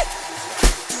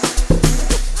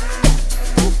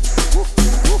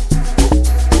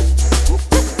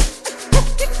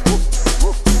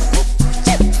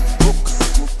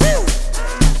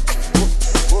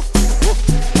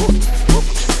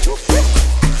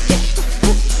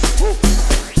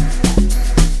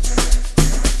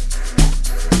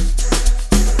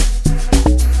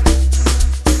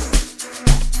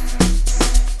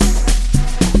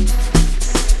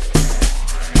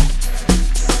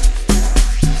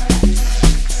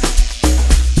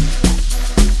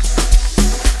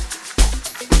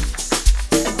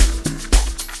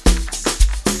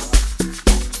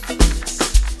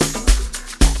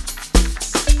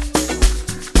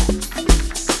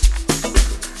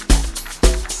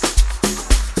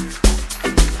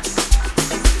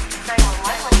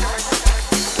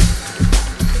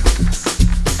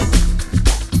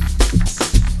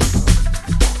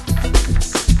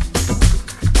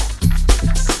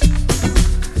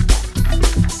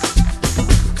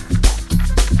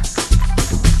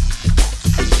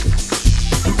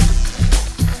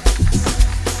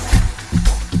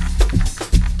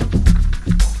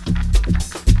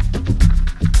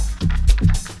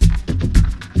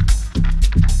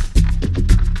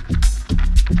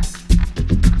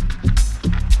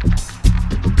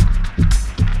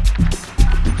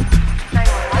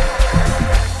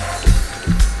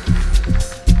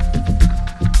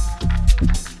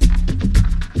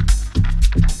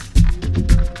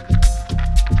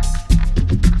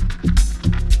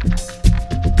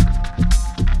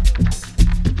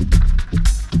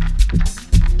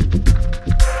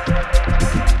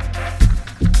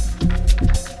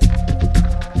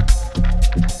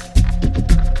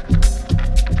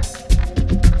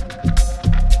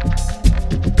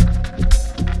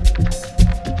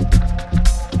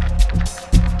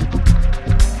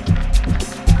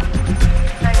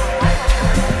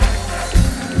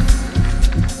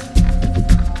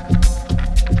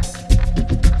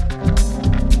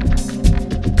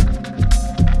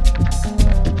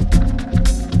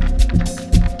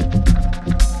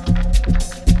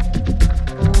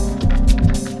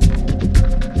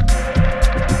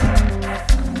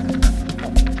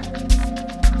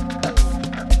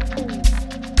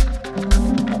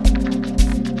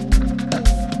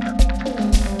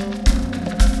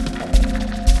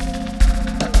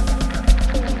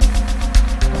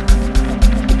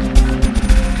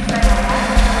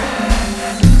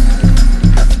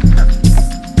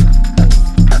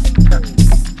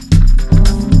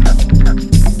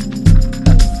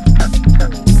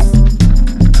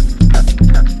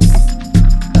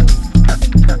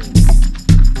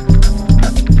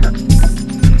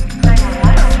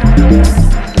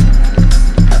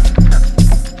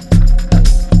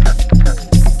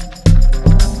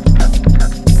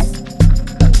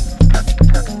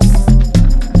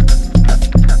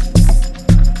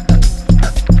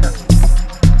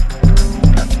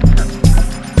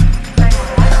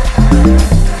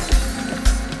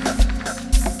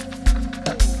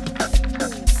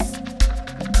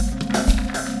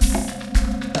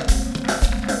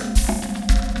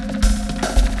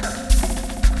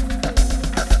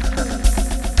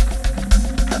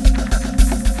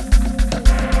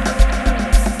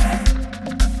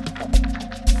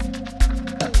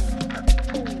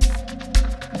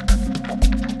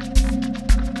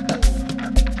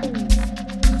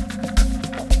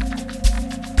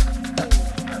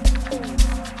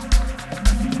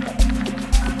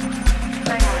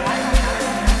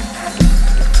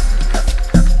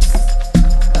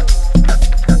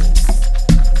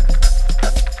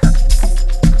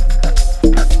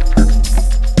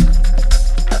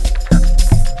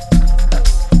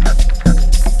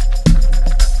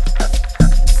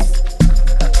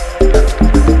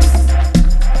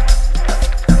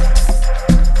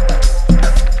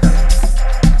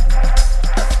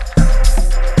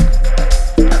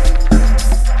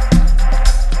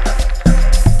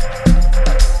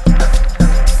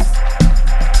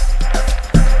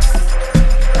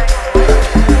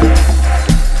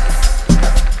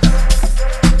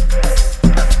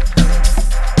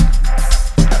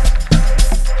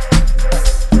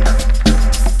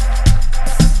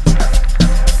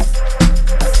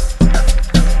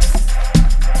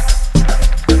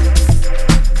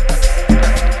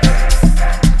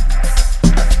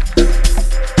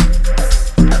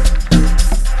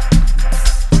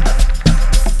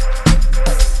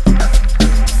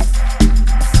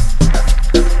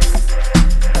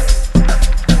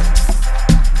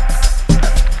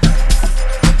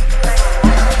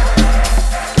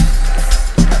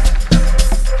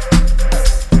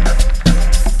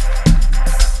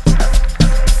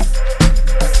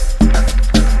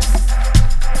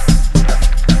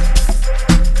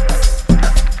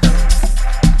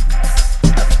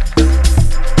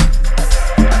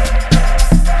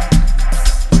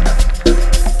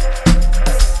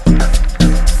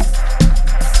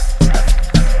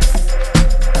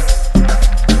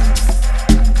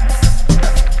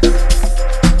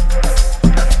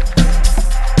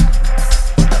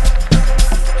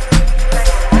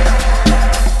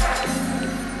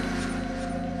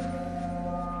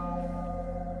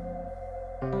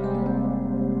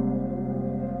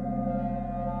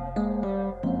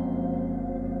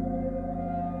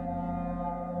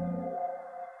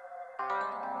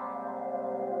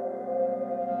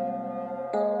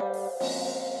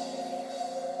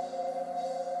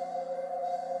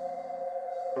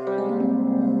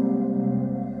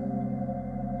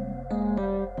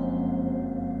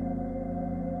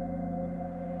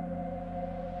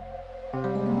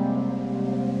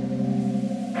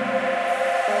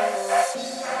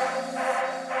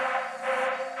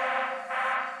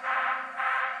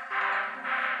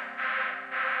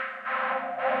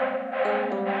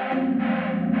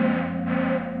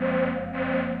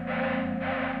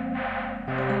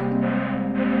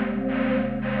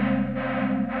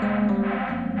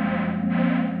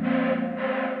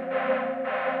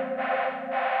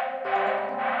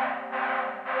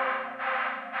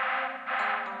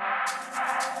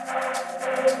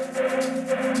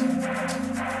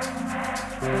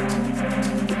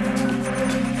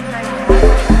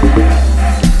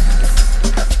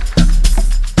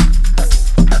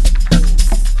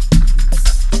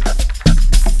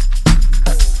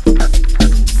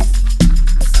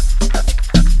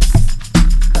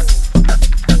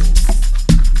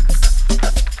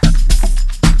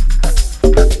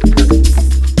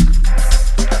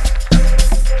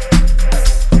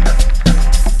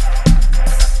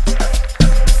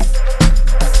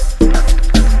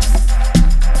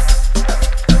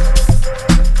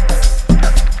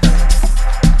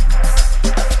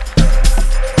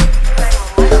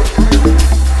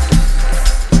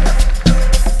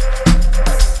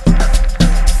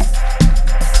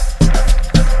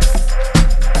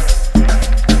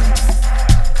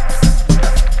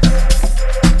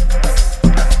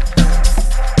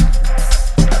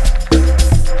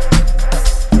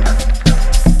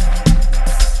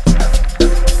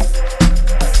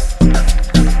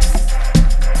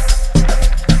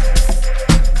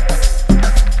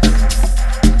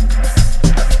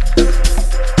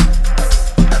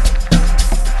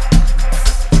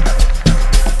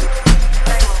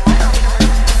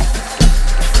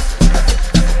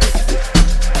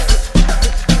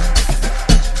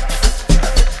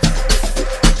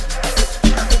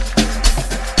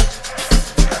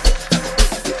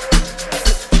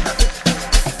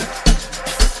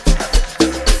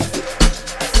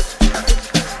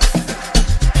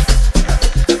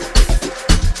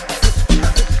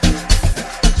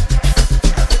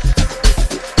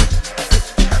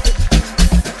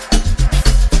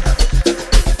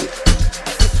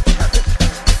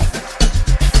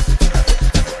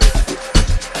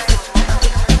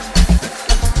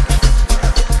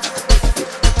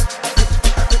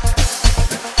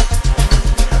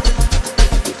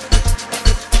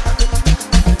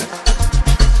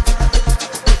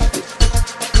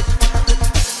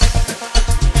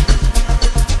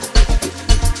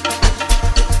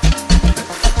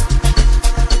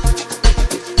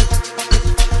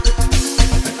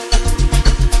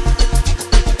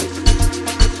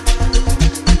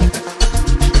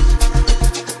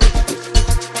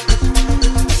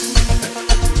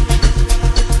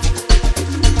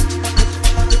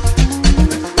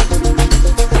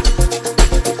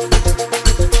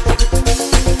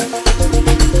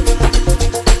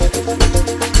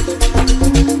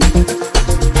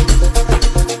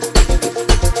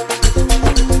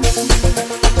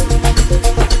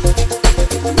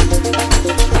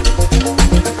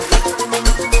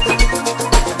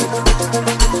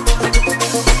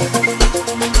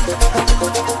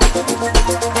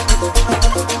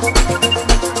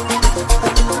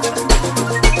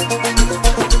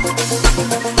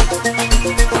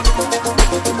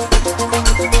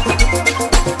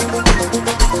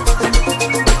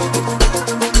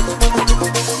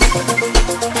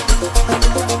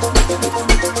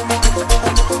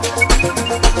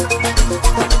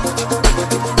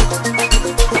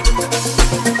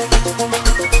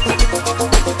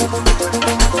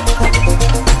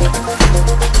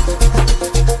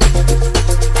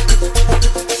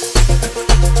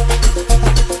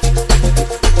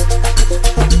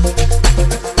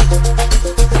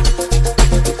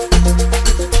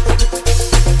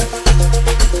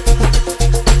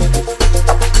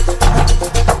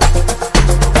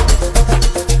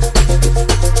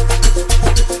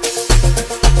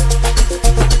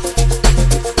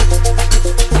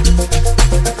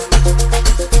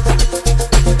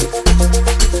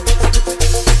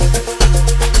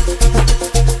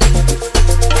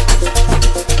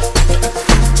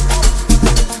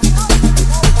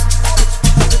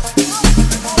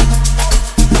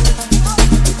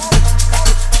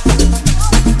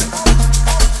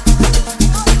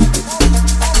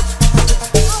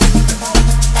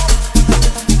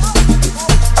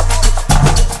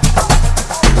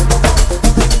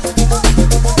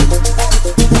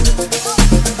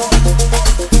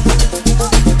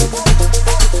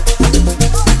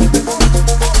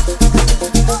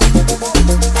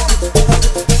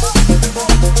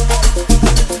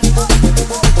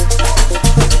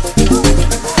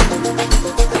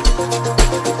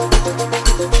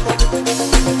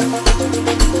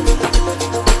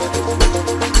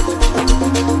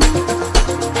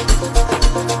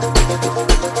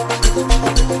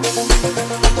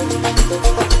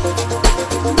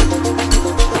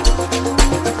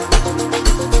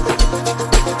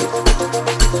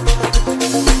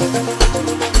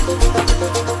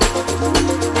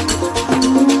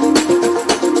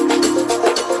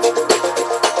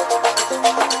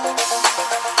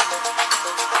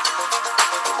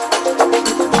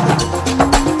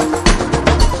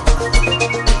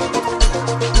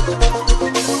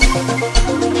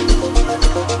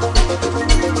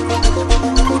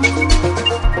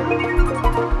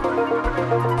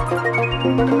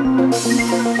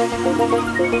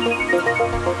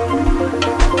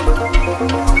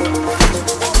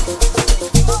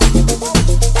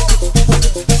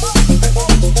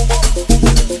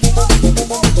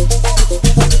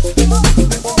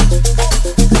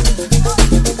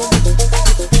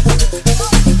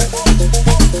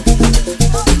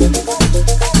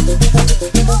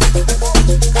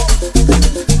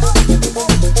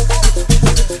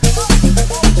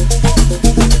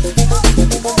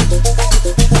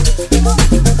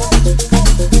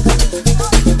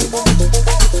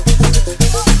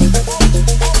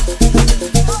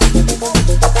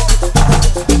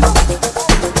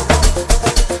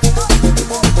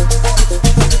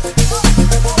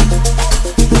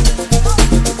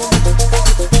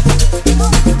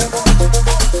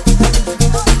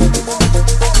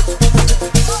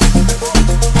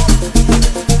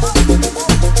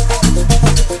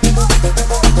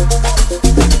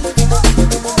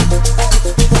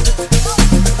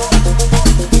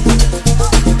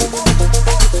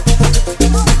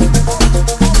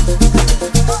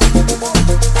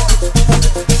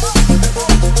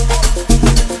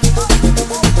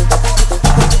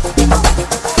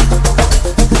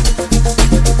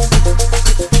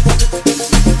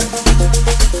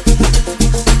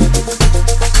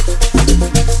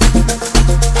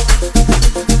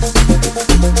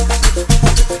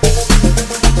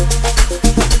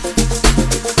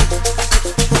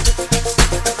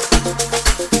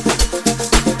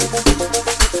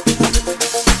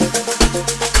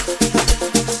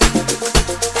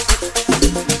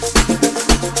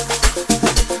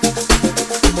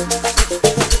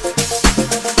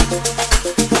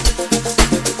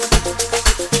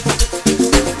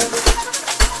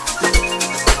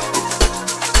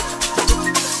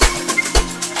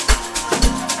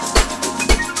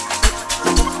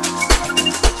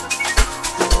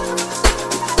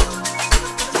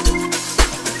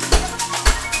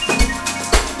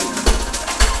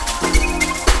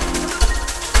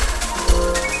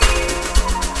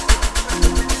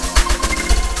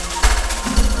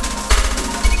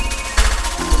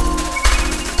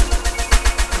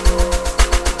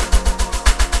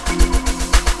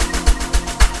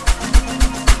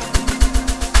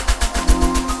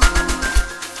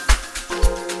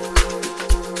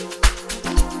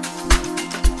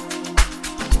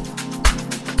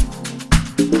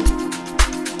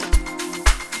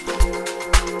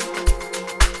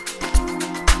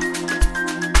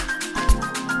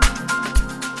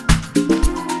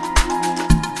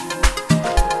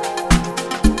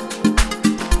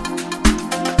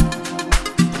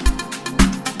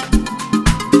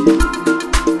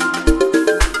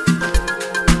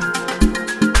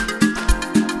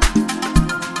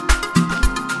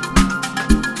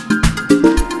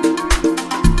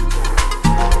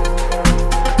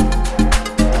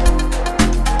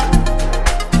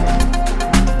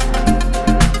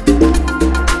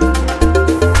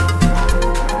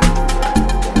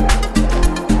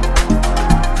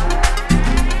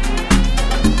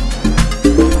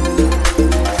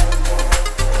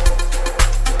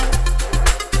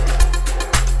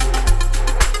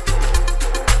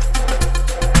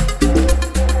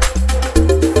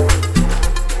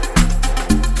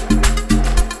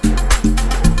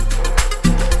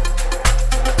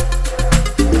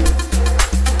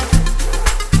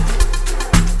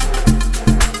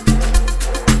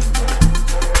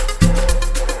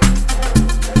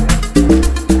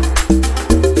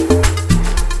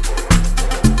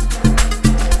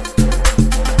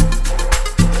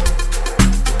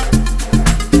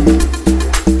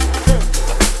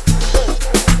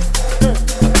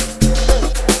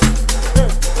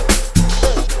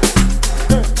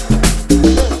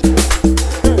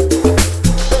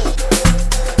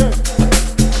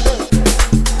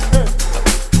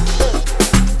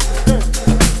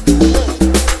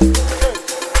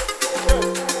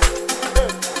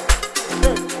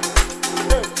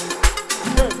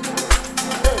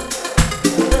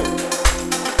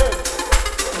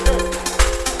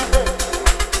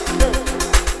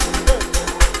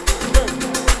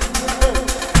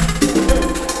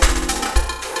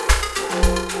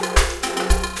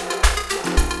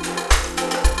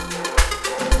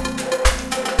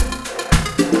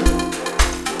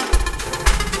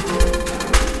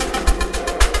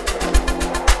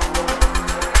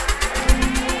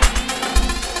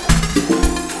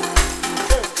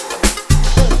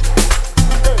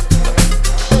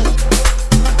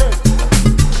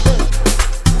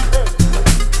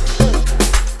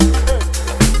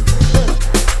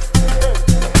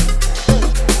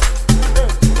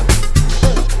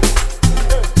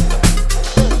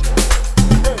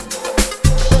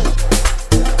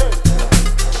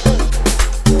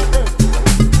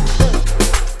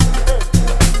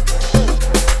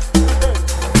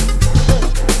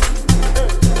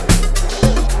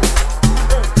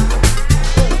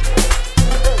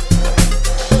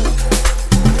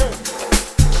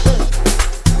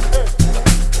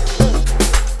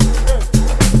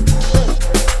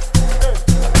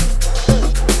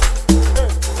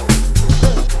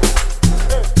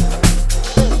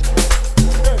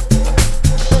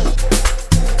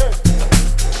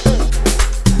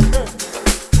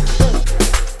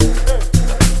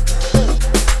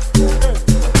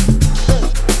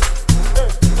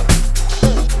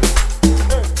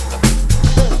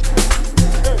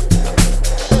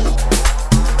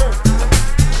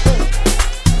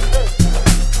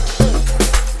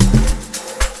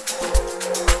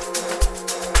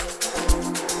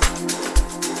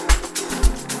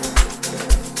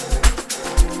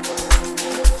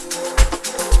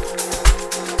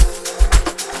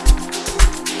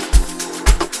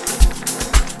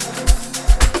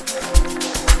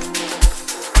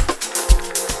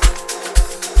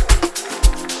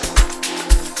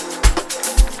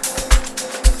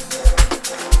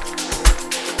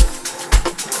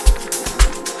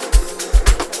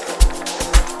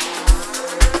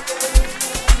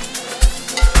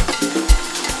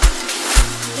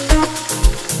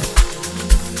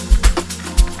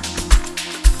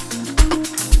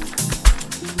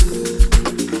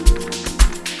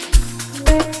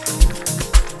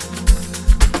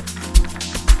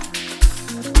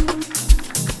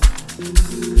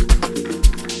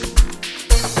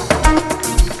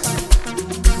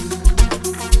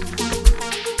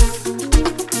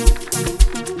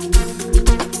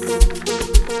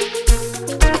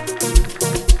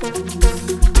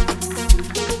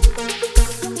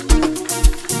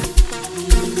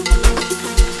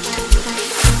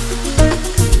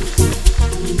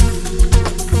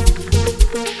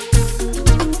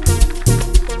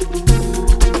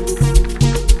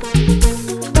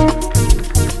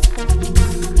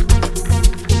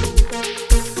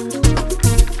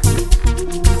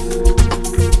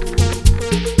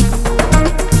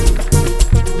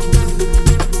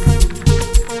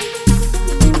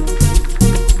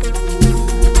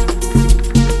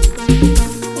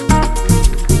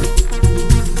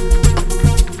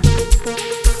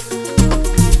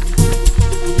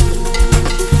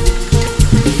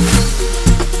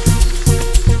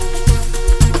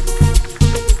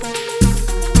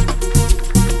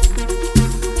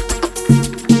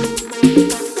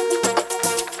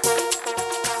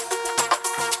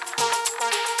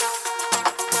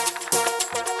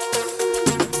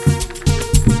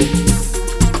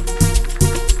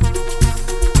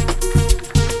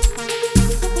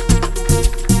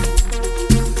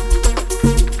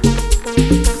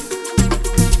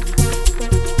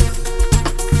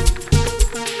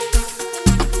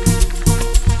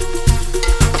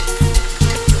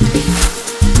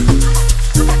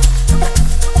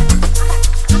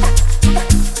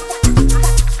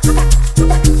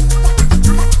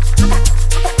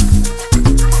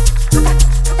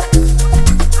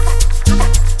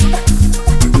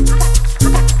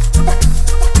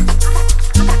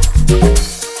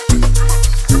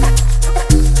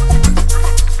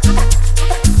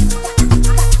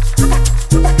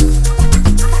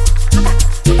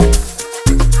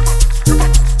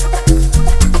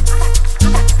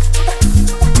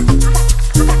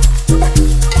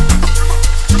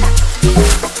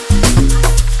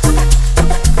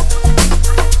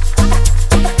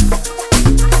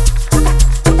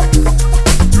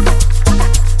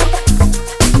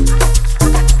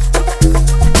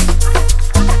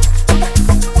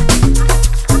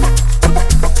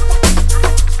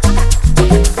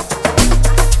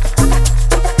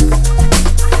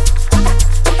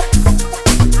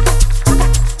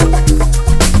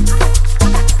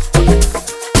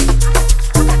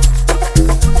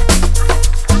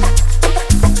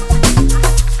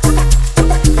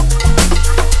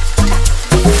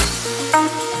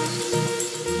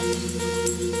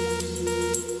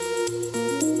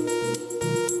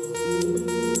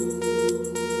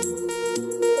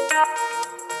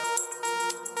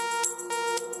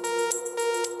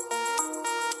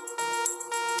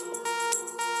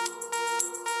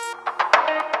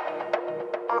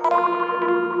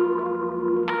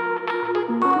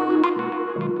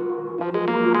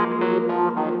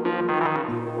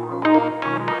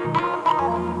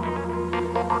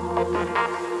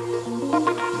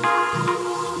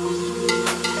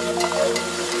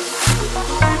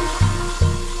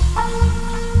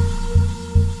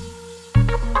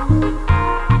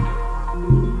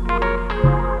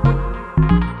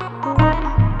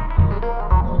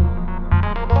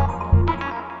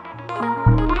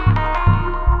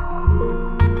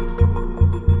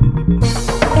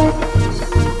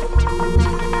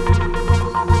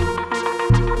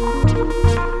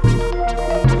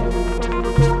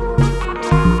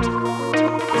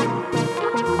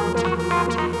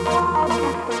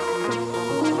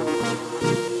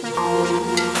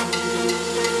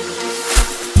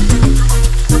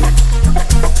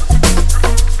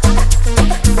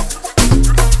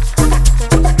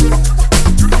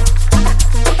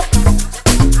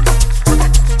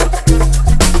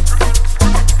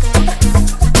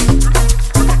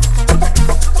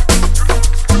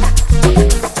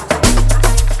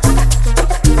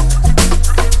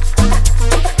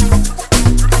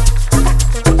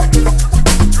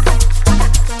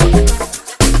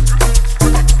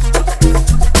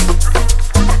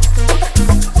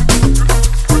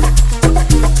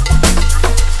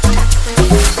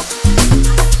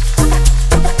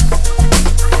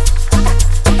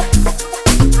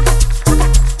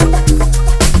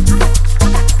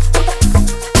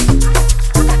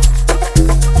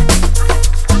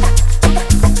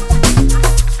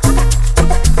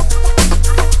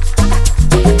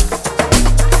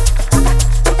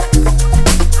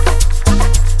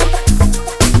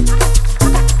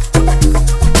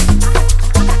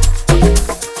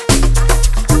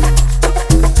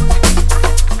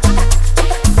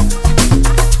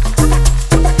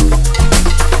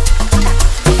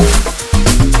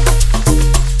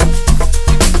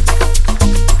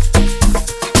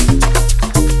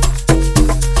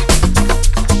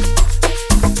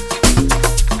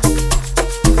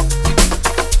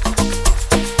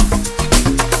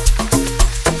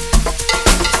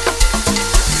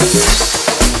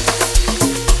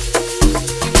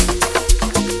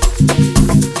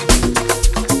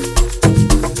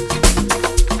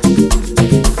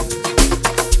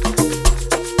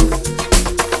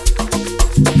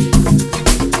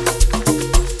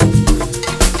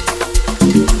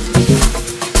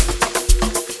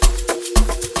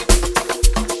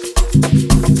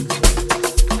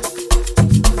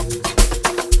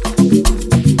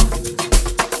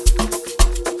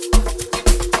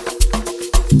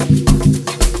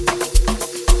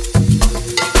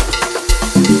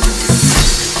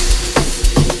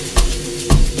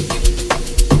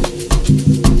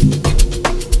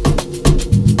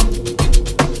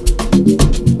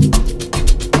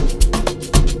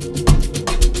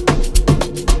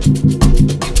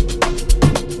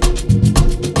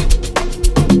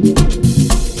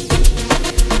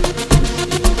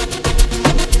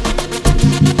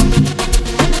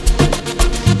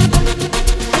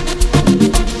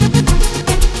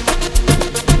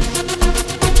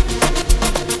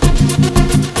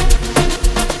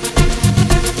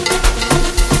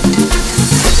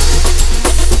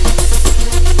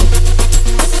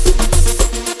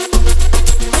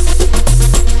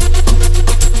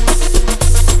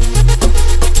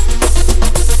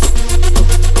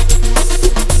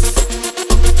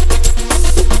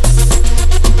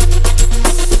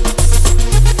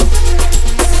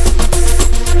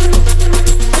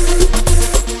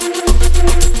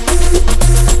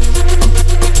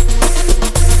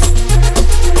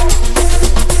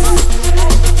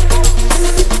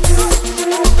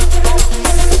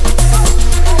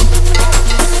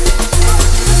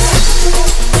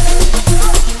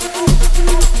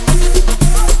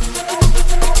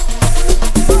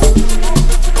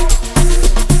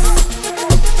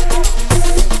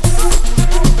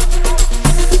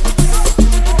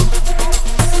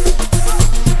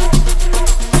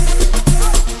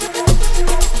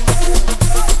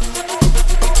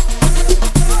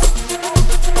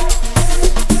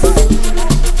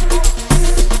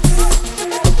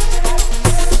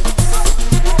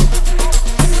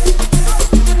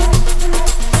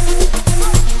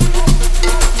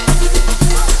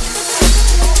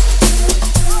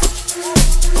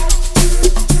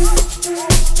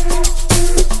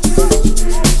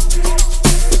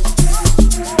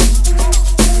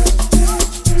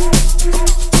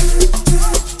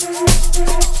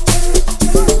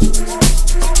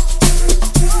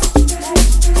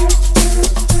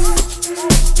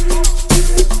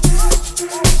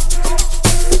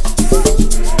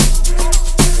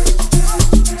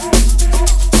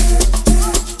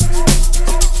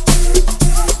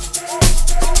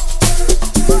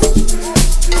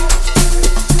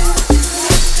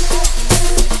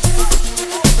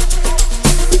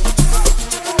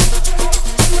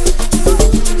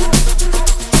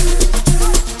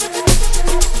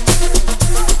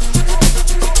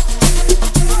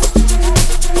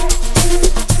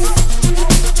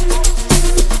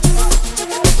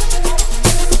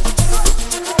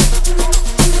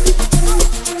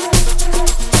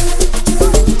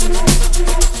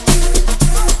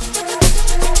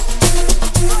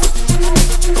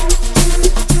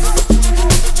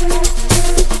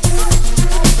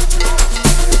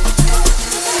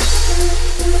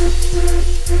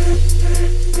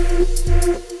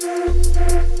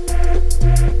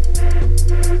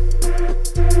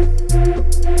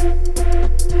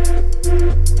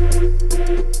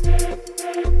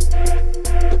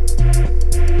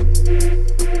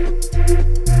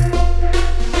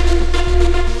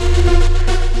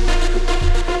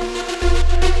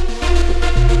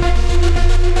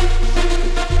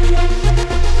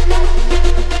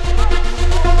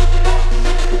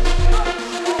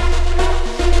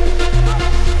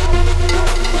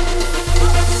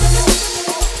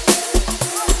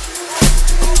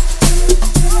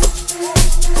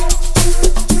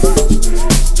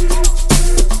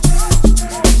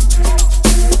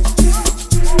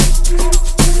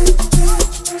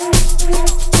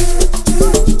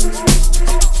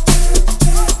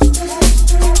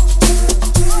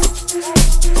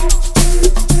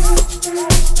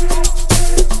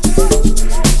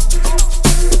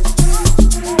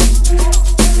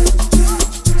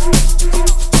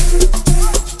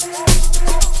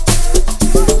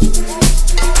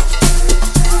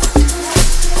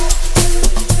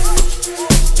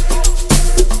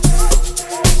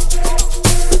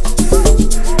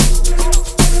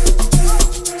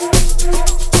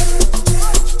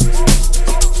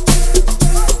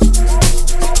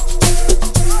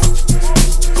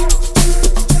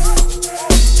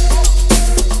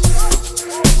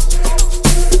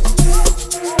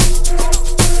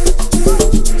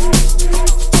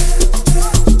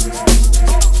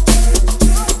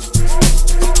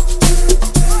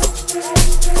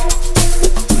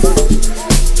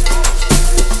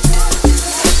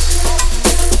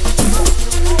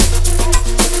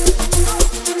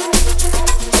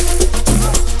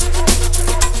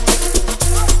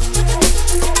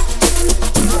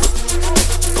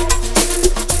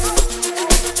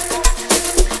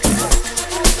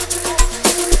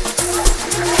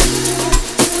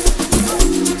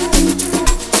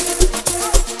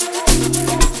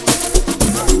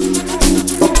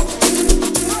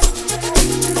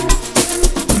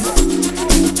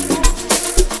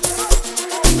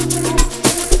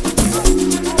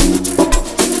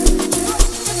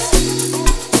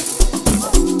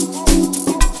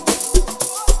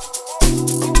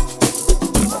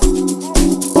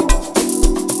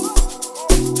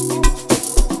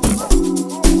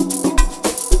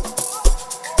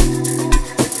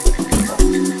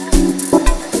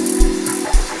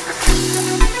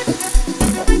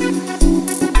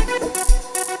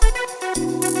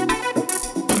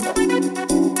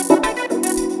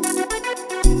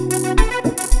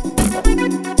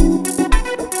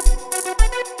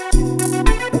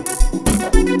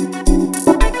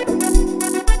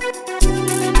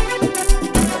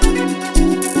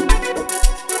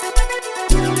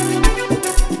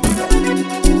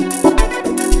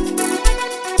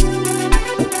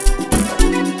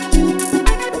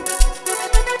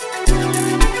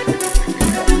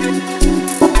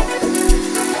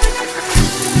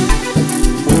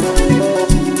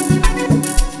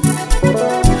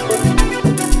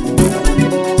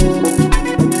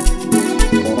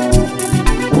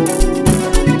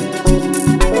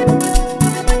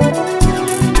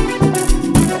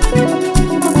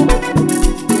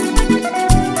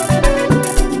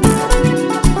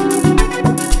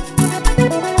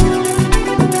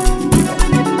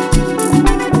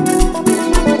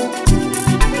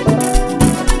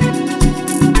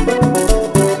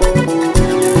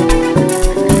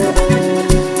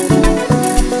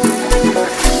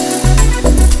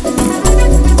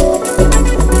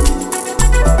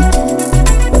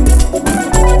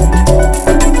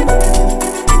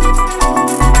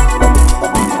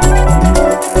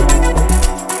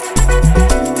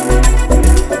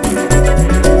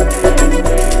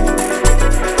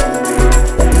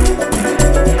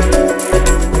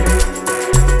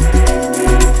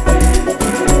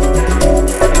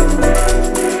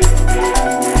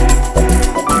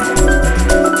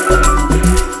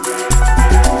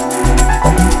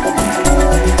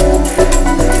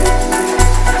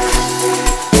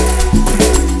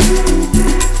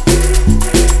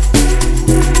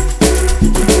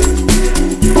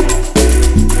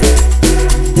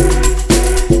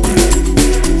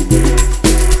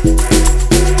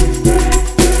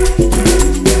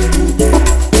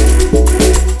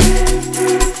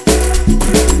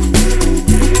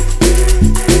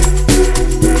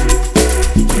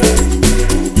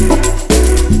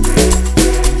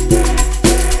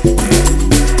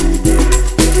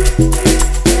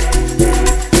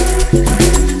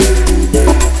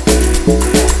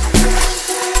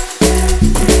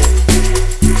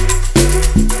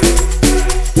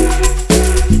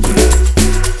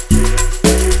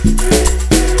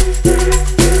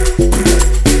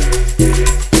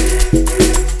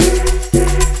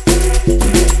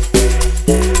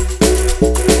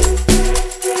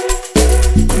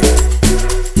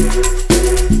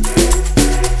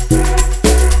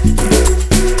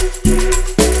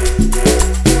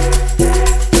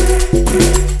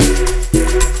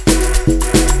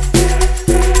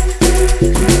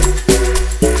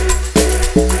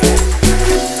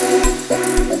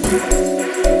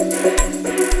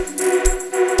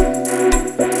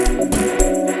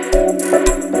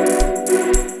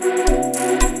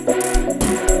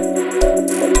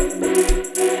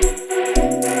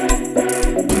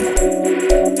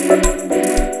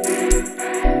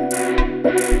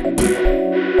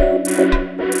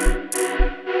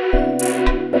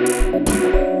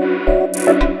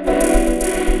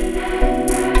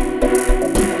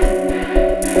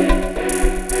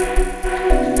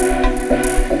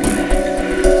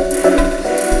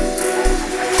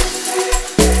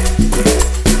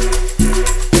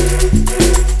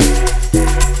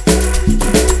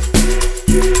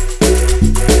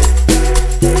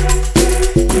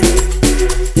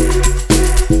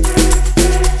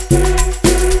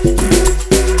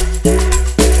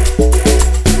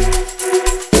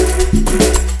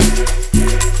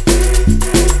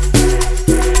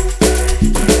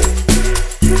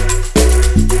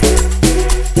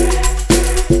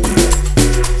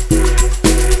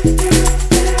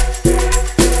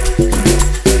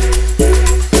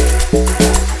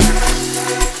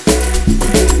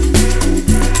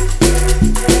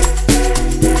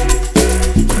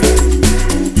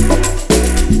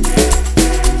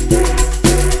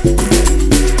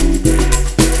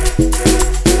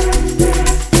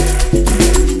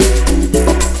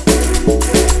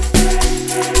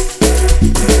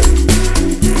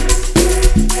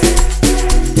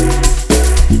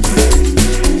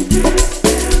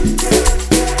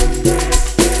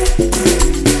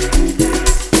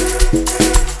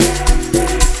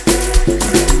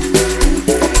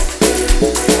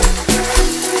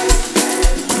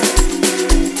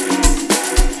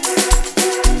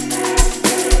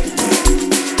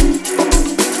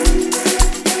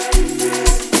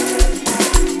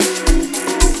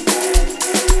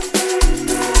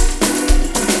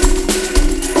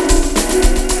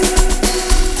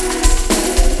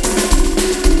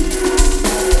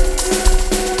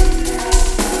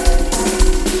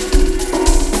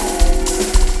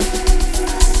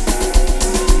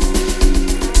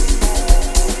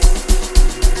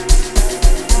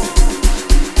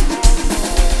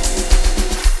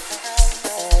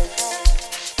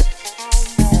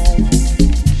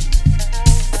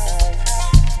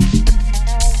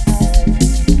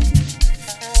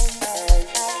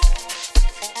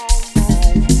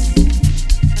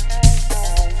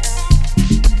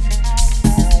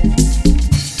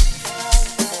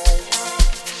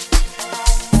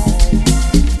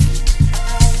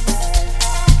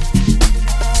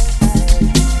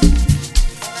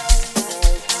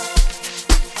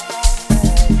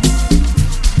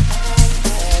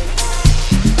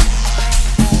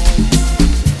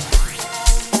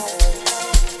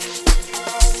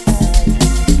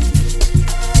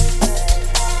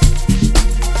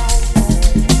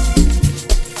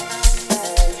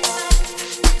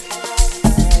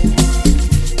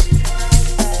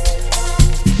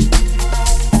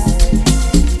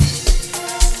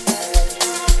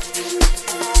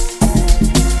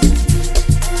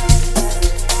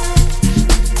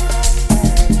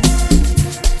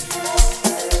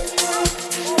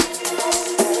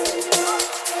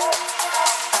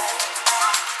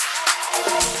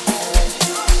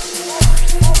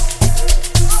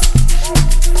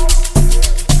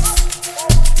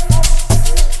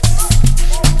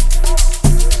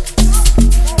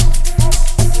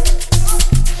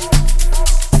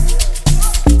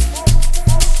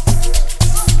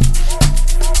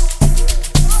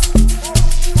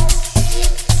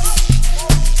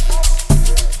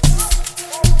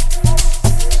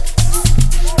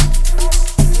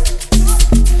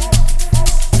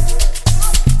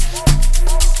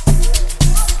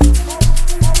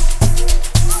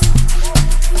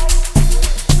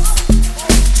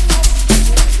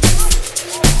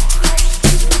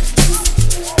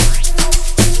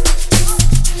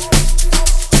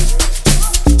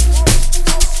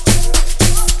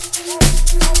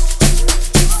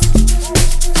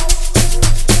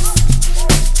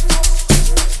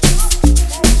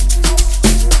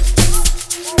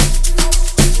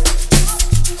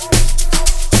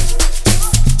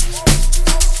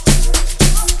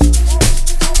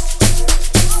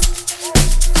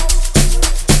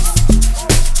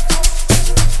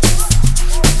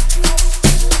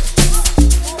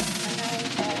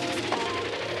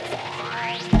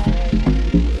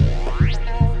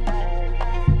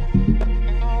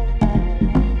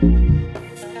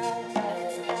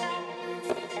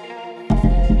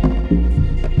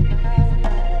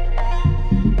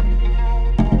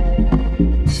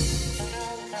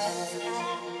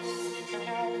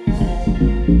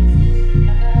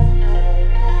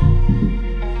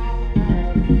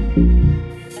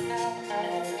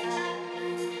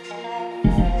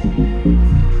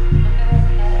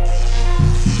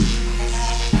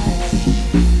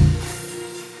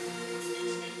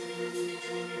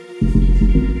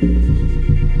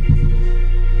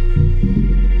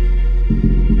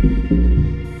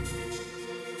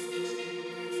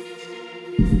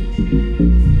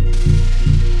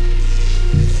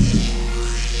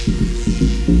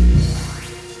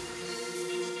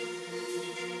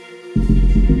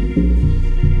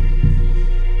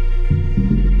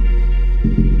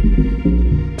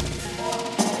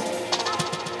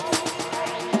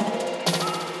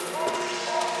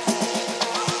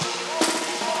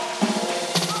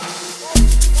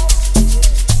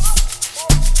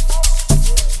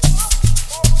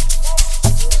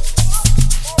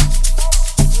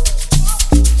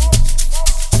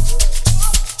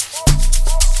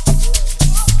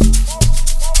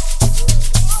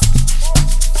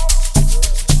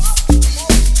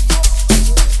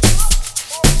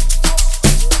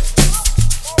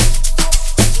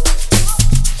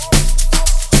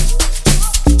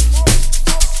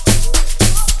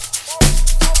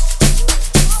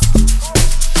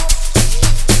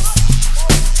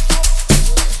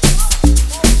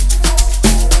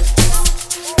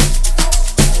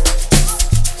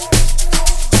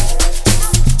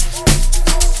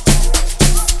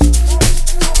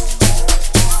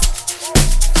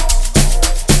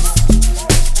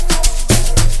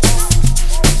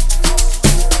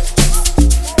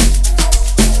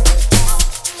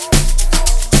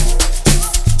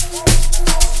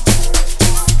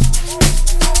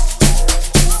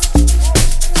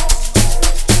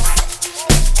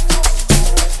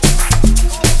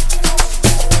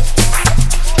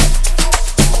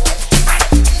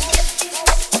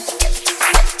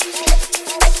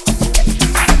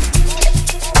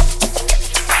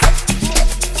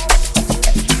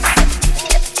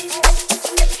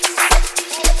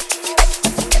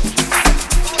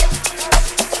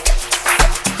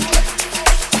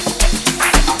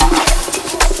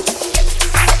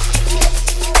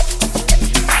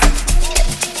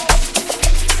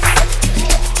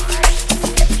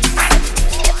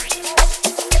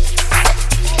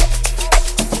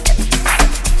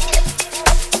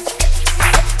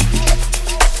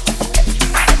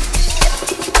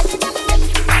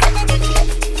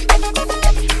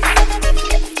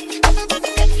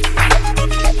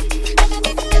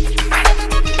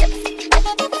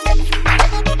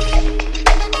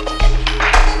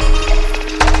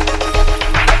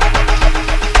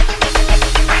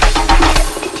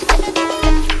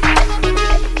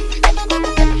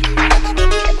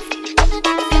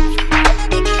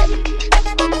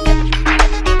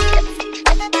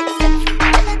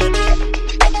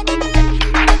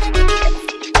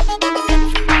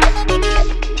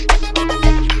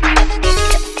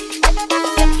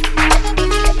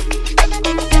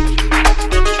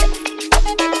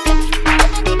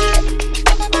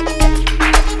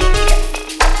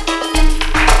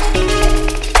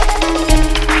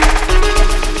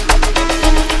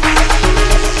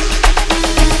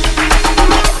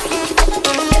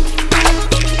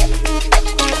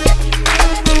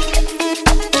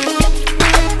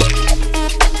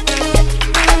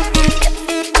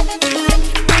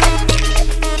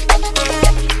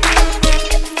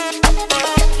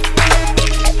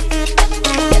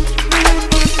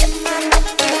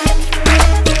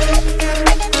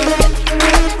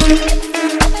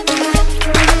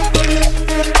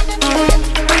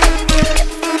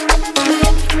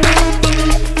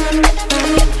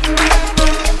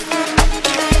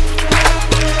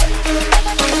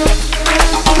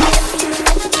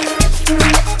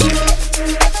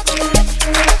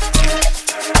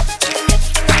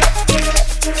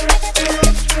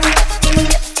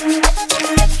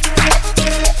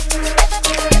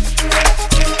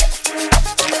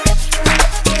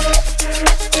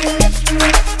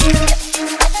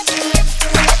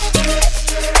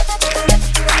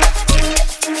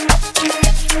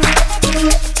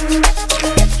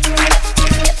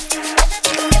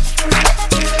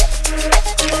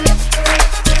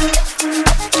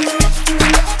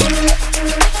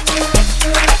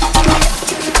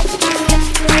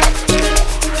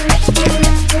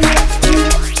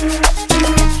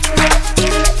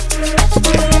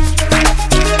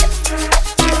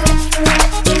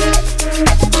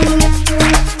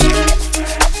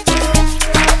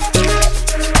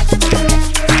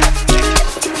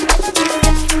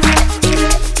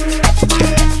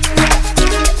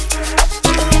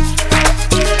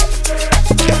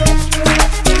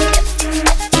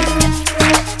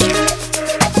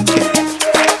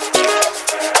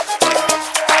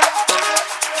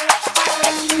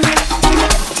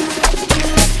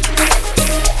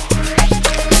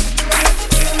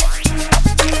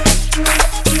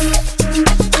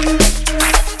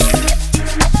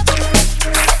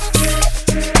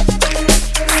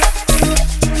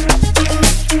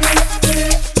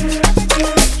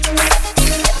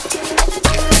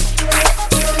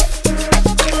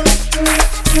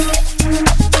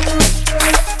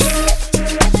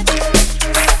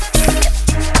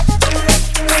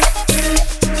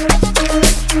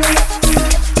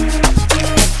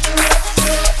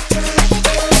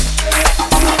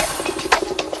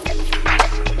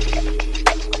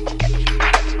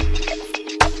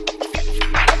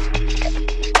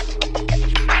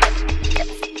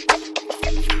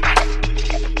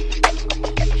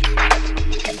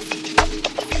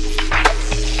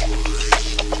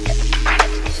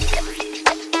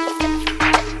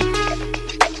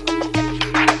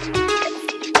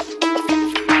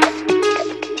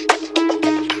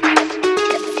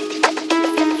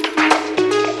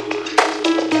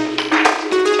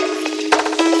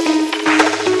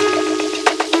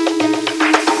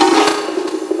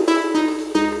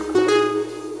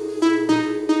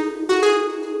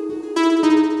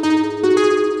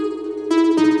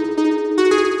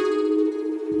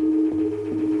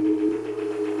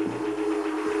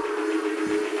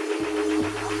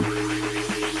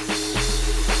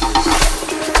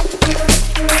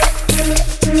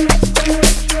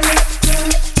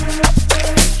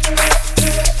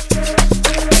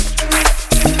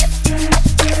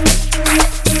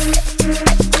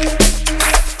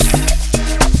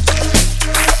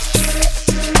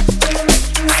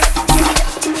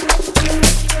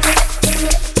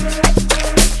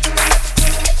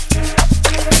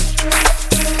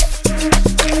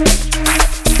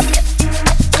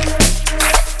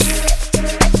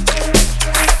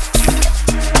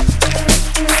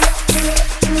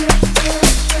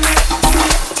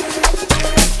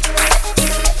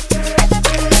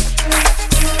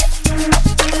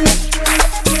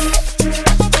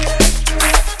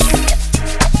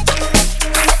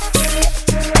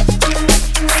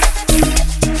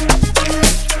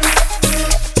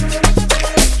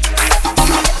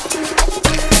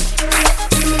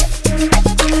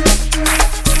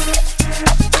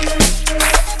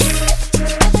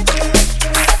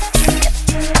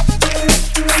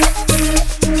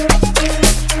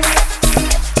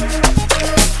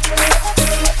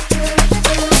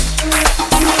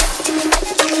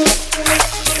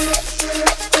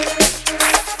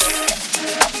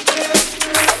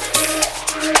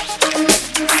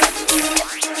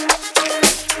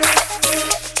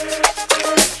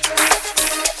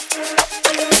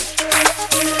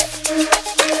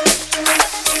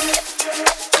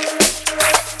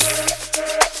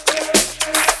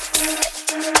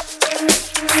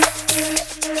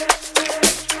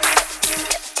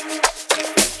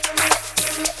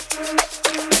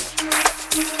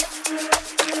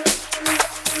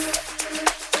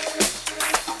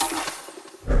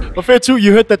Bafethu,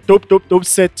 you heard that dope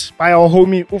set by our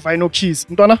homie Vyno Keys.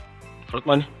 Ntwana,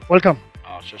 Frotman. welcome.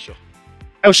 Sure.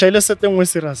 I'll share the set with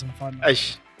serious mfana.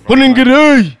 Aish.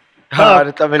 Huningiri.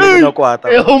 Re tlamehile ke no kwata.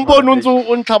 Umbono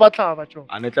untlaba jo.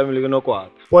 A ne tlamehile ke no kwata.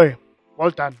 Boy,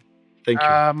 well done. Thank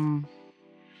you.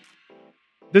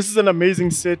 This is an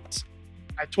amazing set.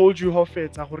 I told you how fair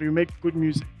it's you make good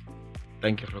music.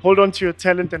 Thank you, Frotman. Hold on to your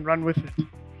talent and run with it.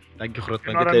 Thank you, You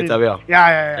Frotman. know what I Ke mean? tla etsa bjang.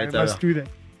 Yeah, you must do that.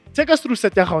 Take us through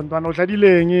set ya gago ntwana o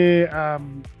tladileng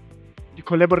the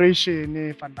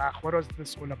collaboration vandag. What was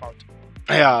this all about?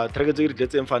 Yeah, track tse ke di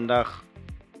tletseng vandag.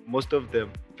 Most of them,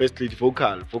 firstly the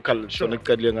vocal sone ke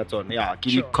kadileng ka tsone. Yeah, ke di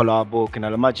Sure. collabo ke na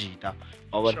le majita.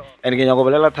 Sure. And ke nya go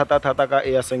bolela thata ka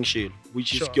air sanction,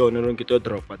 which is Sure. ke yone re ke to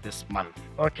drop this month.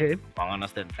 Okay. I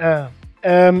understand.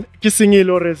 Ke singile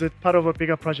or is it part of a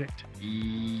bigger project?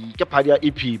 Ke part ya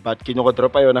EP, but ke nya go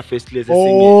drop yona firstly as a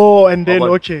Oh, and then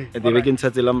Wabona? okay. And they begin to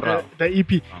tell The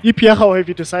EP. EP ya gago, have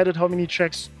you decided how many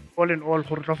tracks all in all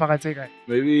gore tlo faga tse kae?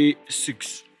 maybe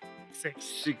 6,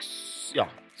 6.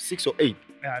 6 or 8.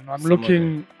 Yeah, no, I'm Somewhere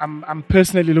looking. I'm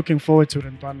personally looking forward to it,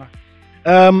 Ntwana.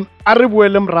 A re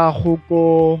boele morago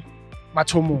ko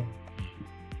mathomong.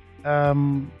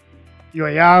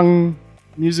 You're young,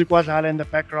 music was dlala in the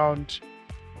background.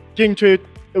 Ke ntho e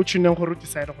o tshuneng gore o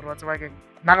decide gore wa tseba keng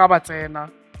nna ka ba tsena.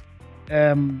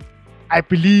 I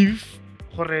believe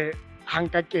gore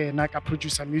hanka kena ka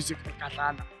producer music ka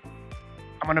dlala.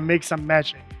 I'm gonna make some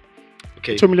magic.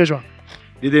 Okay. Thomile jwang?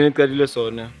 Di dine ka dile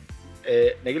sone.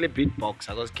 Ne ke le beatbox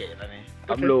a go se kena ne.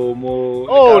 Amlomo,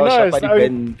 Oh, le ka nice. shapa di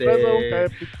bente.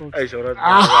 Ai shora.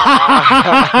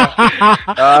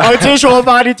 Oh, it's show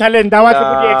body talent. That was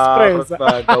the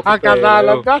express.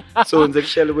 Akazala. So nze ke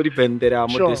shele bo di bente ra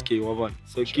mo Sure. desk wa bona.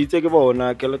 So ke itse ke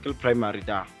bona ke local primary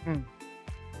da. Mm.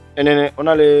 And then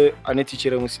ona le ane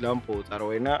teacher mo silampo tsa re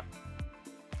wena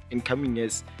in coming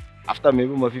years after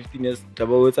maybe 15 years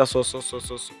taba o etsa so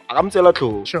akamtsela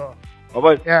tlho. Sure.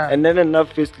 Wabona? Yeah. And then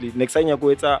firstly next time ya go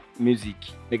etsa music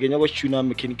ne ke nya go tuna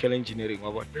mechanical engineering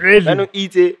wabona. Really? Then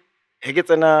itse he ke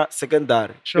tsena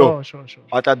secondary. Sure.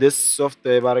 Ata this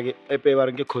software ba re app ba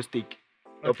re ke caustic.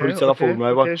 Okay, Producer ka phone okay,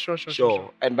 wabona.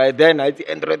 sure. And by then I think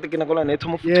Android ke na go la ne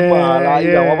thomo Yeah, futhumala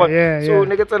yeah, wabona. yeah, So yeah.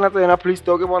 ne ke tsena Play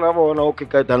Store ke bona okay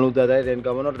ka download that then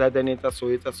ka bona that then etsa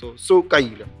so ka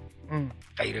ile.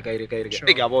 Ka ire. Sure.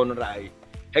 E ka bona rai.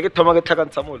 He ke thoma ke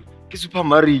tlhakantsha mole ke Super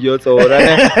Mario tsona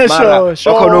ne mara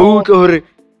Sure. ba khona o utlwe hore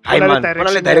hi Hona le man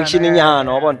hona le direction direction nyana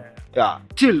nyana, wa bona yeah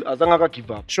till azanga ka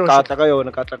give up Sure, ka sure. tla ka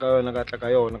yona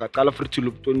ka qala free to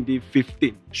loop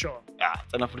 2015 Sure. yeah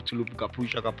tsana free to loop ka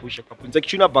pusha ntse ke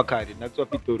tuna bakari na tswa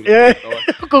Pitori Yeah.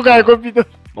 Go guy go pito.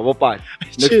 mabopane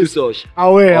next to Cheers. socio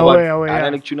Away.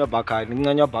 ana ne tuna bakari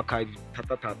nganya bakari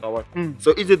thata wa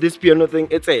so is it this piano thing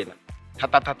it's ena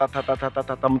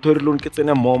thata motho re lone ke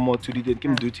tsene momo to the ke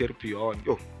mduthi re piano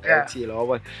yo Yeah. tsela wa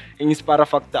bona inspire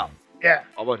fucked up Yeah.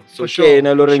 wabona so For sure, ke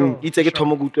ena lo reng for itse ke sure.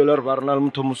 thomo go utlwela re ba rena le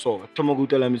motho moso thomo go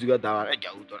utlwela music ya dawa ke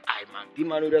a utlwa ai man di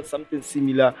mano that's something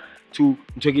similar to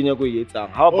ntho ke nya go e etsang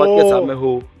how about ke same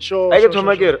ho Sure. ai ke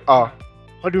thoma ke re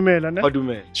Hodumela, ne?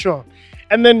 Hodumela. Sure.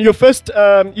 And then your first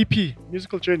EP,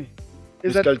 musical journey.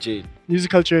 Is Musical that chain.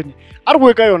 musical journey? A re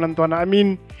bue ka yona ntwana. I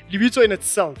mean, libitso in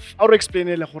itself. A re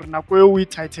explainele gore nako e o e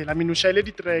title. I mean, o shaile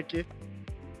di track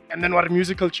and then what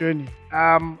musical journey.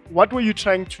 What were you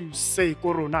trying to say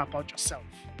Corona about yourself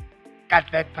at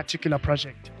that particular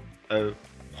project?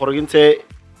 Gore ke ntse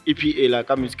EP ela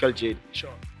ka musical chain.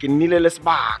 Sure. Ke nnile le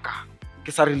sebaka ke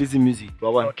sa release music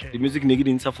wa bona Okay. the music ne ke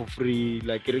dintsha for free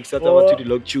like ke rekisa tsa batho di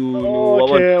log tune wa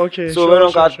bona Okay. so when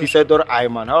I decide or I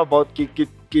man how about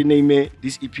ke name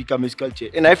this EP ka musical chain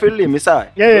and I feel le misa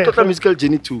Yeah, go musical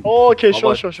journey too Okay,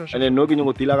 Wa sure. bona? And then no ke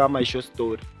go tila ka my short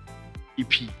story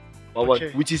EP wa bona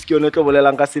Okay. which is ke yone tlo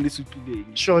bolelang ka se le supileng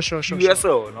Sure. yes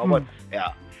wa bona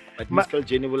yeah but Ma- musical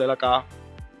journey bolela ka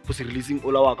go se releasing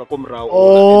ola wa ka ko mrao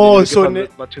Oh, so ne-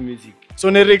 batho music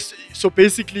So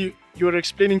basically, you're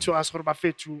explaining to us,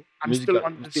 Bafethu, I'm music still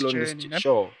on this still on journey. ne?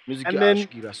 sure music And ya then,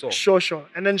 shukira so sure.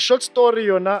 And then short story,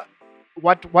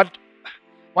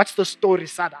 what's the story,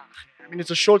 Sada? I mean, it's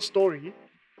a short story,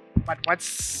 but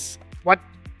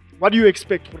what do you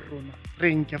expect for Rona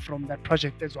Rinke from that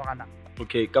project as well?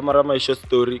 okay kamera my short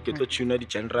story ke tlo tuna di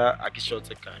genre a ke short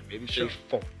se kae maybe say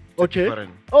 4 Okay.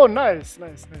 different. Oh, nice.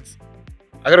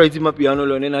 a ke re itse mapiano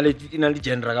le one e na le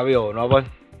genre ka yona wa bona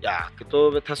ya ke tlo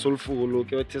betha soulful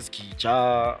ke betha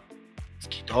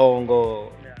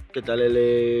skidongo Yeah. ke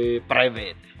tlalele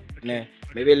private ne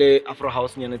maybe le afro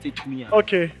house nyana tse thunya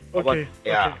Okay.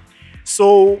 Yeah.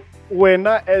 So, when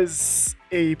as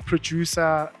a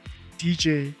producer,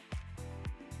 DJ,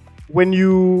 when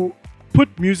you put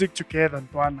music together,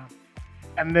 Ntwana,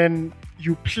 and then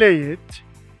you play it,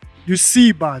 you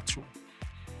see Batu,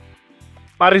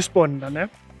 respond, ne?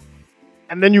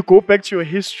 And then you go back to your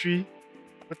history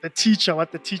with the teacher,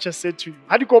 what the teacher said to you.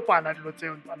 How do you go pan?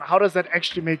 How does that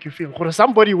actually make you feel? Or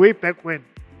somebody way back when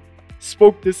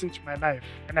spoke this into my life,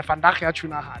 and I found that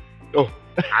Oh,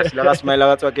 I smile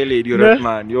at a lady,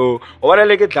 man. Yo, what I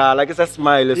like it, like it's a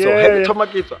smile. So, hey,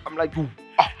 I'm like, oh,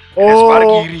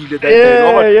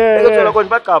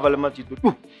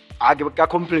 I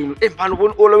complain. Hey, man,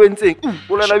 all I saying,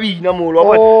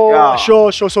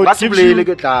 sure. So it gives you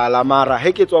like la mara.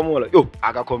 Hey, get one more. Yo,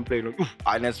 I got complain.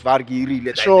 And it's vargi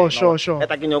really. Sure.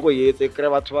 Attacking your way, it's a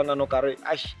crevatua no carry.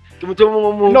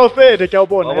 No fair, the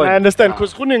cowboy. I understand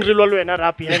because who didn't really not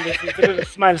happy.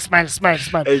 Smile.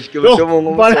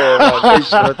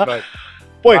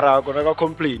 Boy, I'm gonna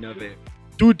complain.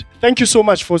 Dude, thank you so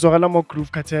much for Zogalamo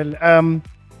Groove Cartel.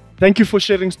 Thank you for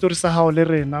sharing stories of how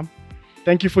Lerena.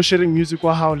 Thank you for sharing music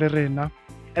with how Lerena.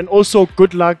 And also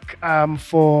good luck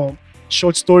for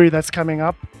short story that's coming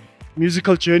up.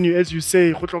 Musical journey, as you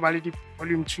say,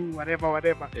 volume 2, whatever.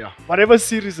 Yeah. Whatever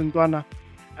series in Dwana.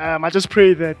 I just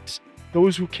pray that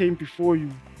those who came before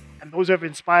you and those who have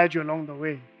inspired you along the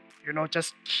way,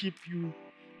 just keep you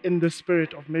in the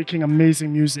spirit of making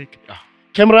amazing music. Yeah.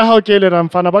 Camera how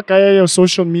Ramfana your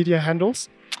social media handles.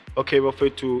 Okay, we'll go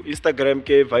to Instagram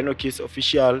ke Vyno Keys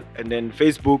official and then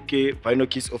Facebook ke Vyno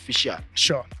Keys official.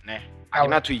 Sure. Ne. I will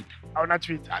not tweet. I will not.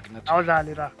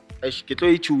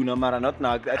 Not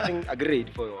now. I think I ready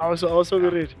for you. I also be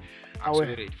ready. I'm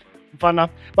ready for you. Mfana.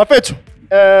 Bafethu,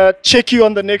 check you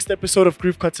on the next episode of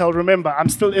Groove Cartel. Remember, I'm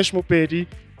still Ish Mupedi.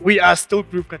 We are still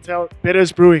Groove Cartel.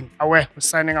 Better's Brewing. Aware. We're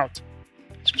signing out.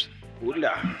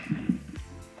 Hola.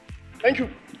 Thank you.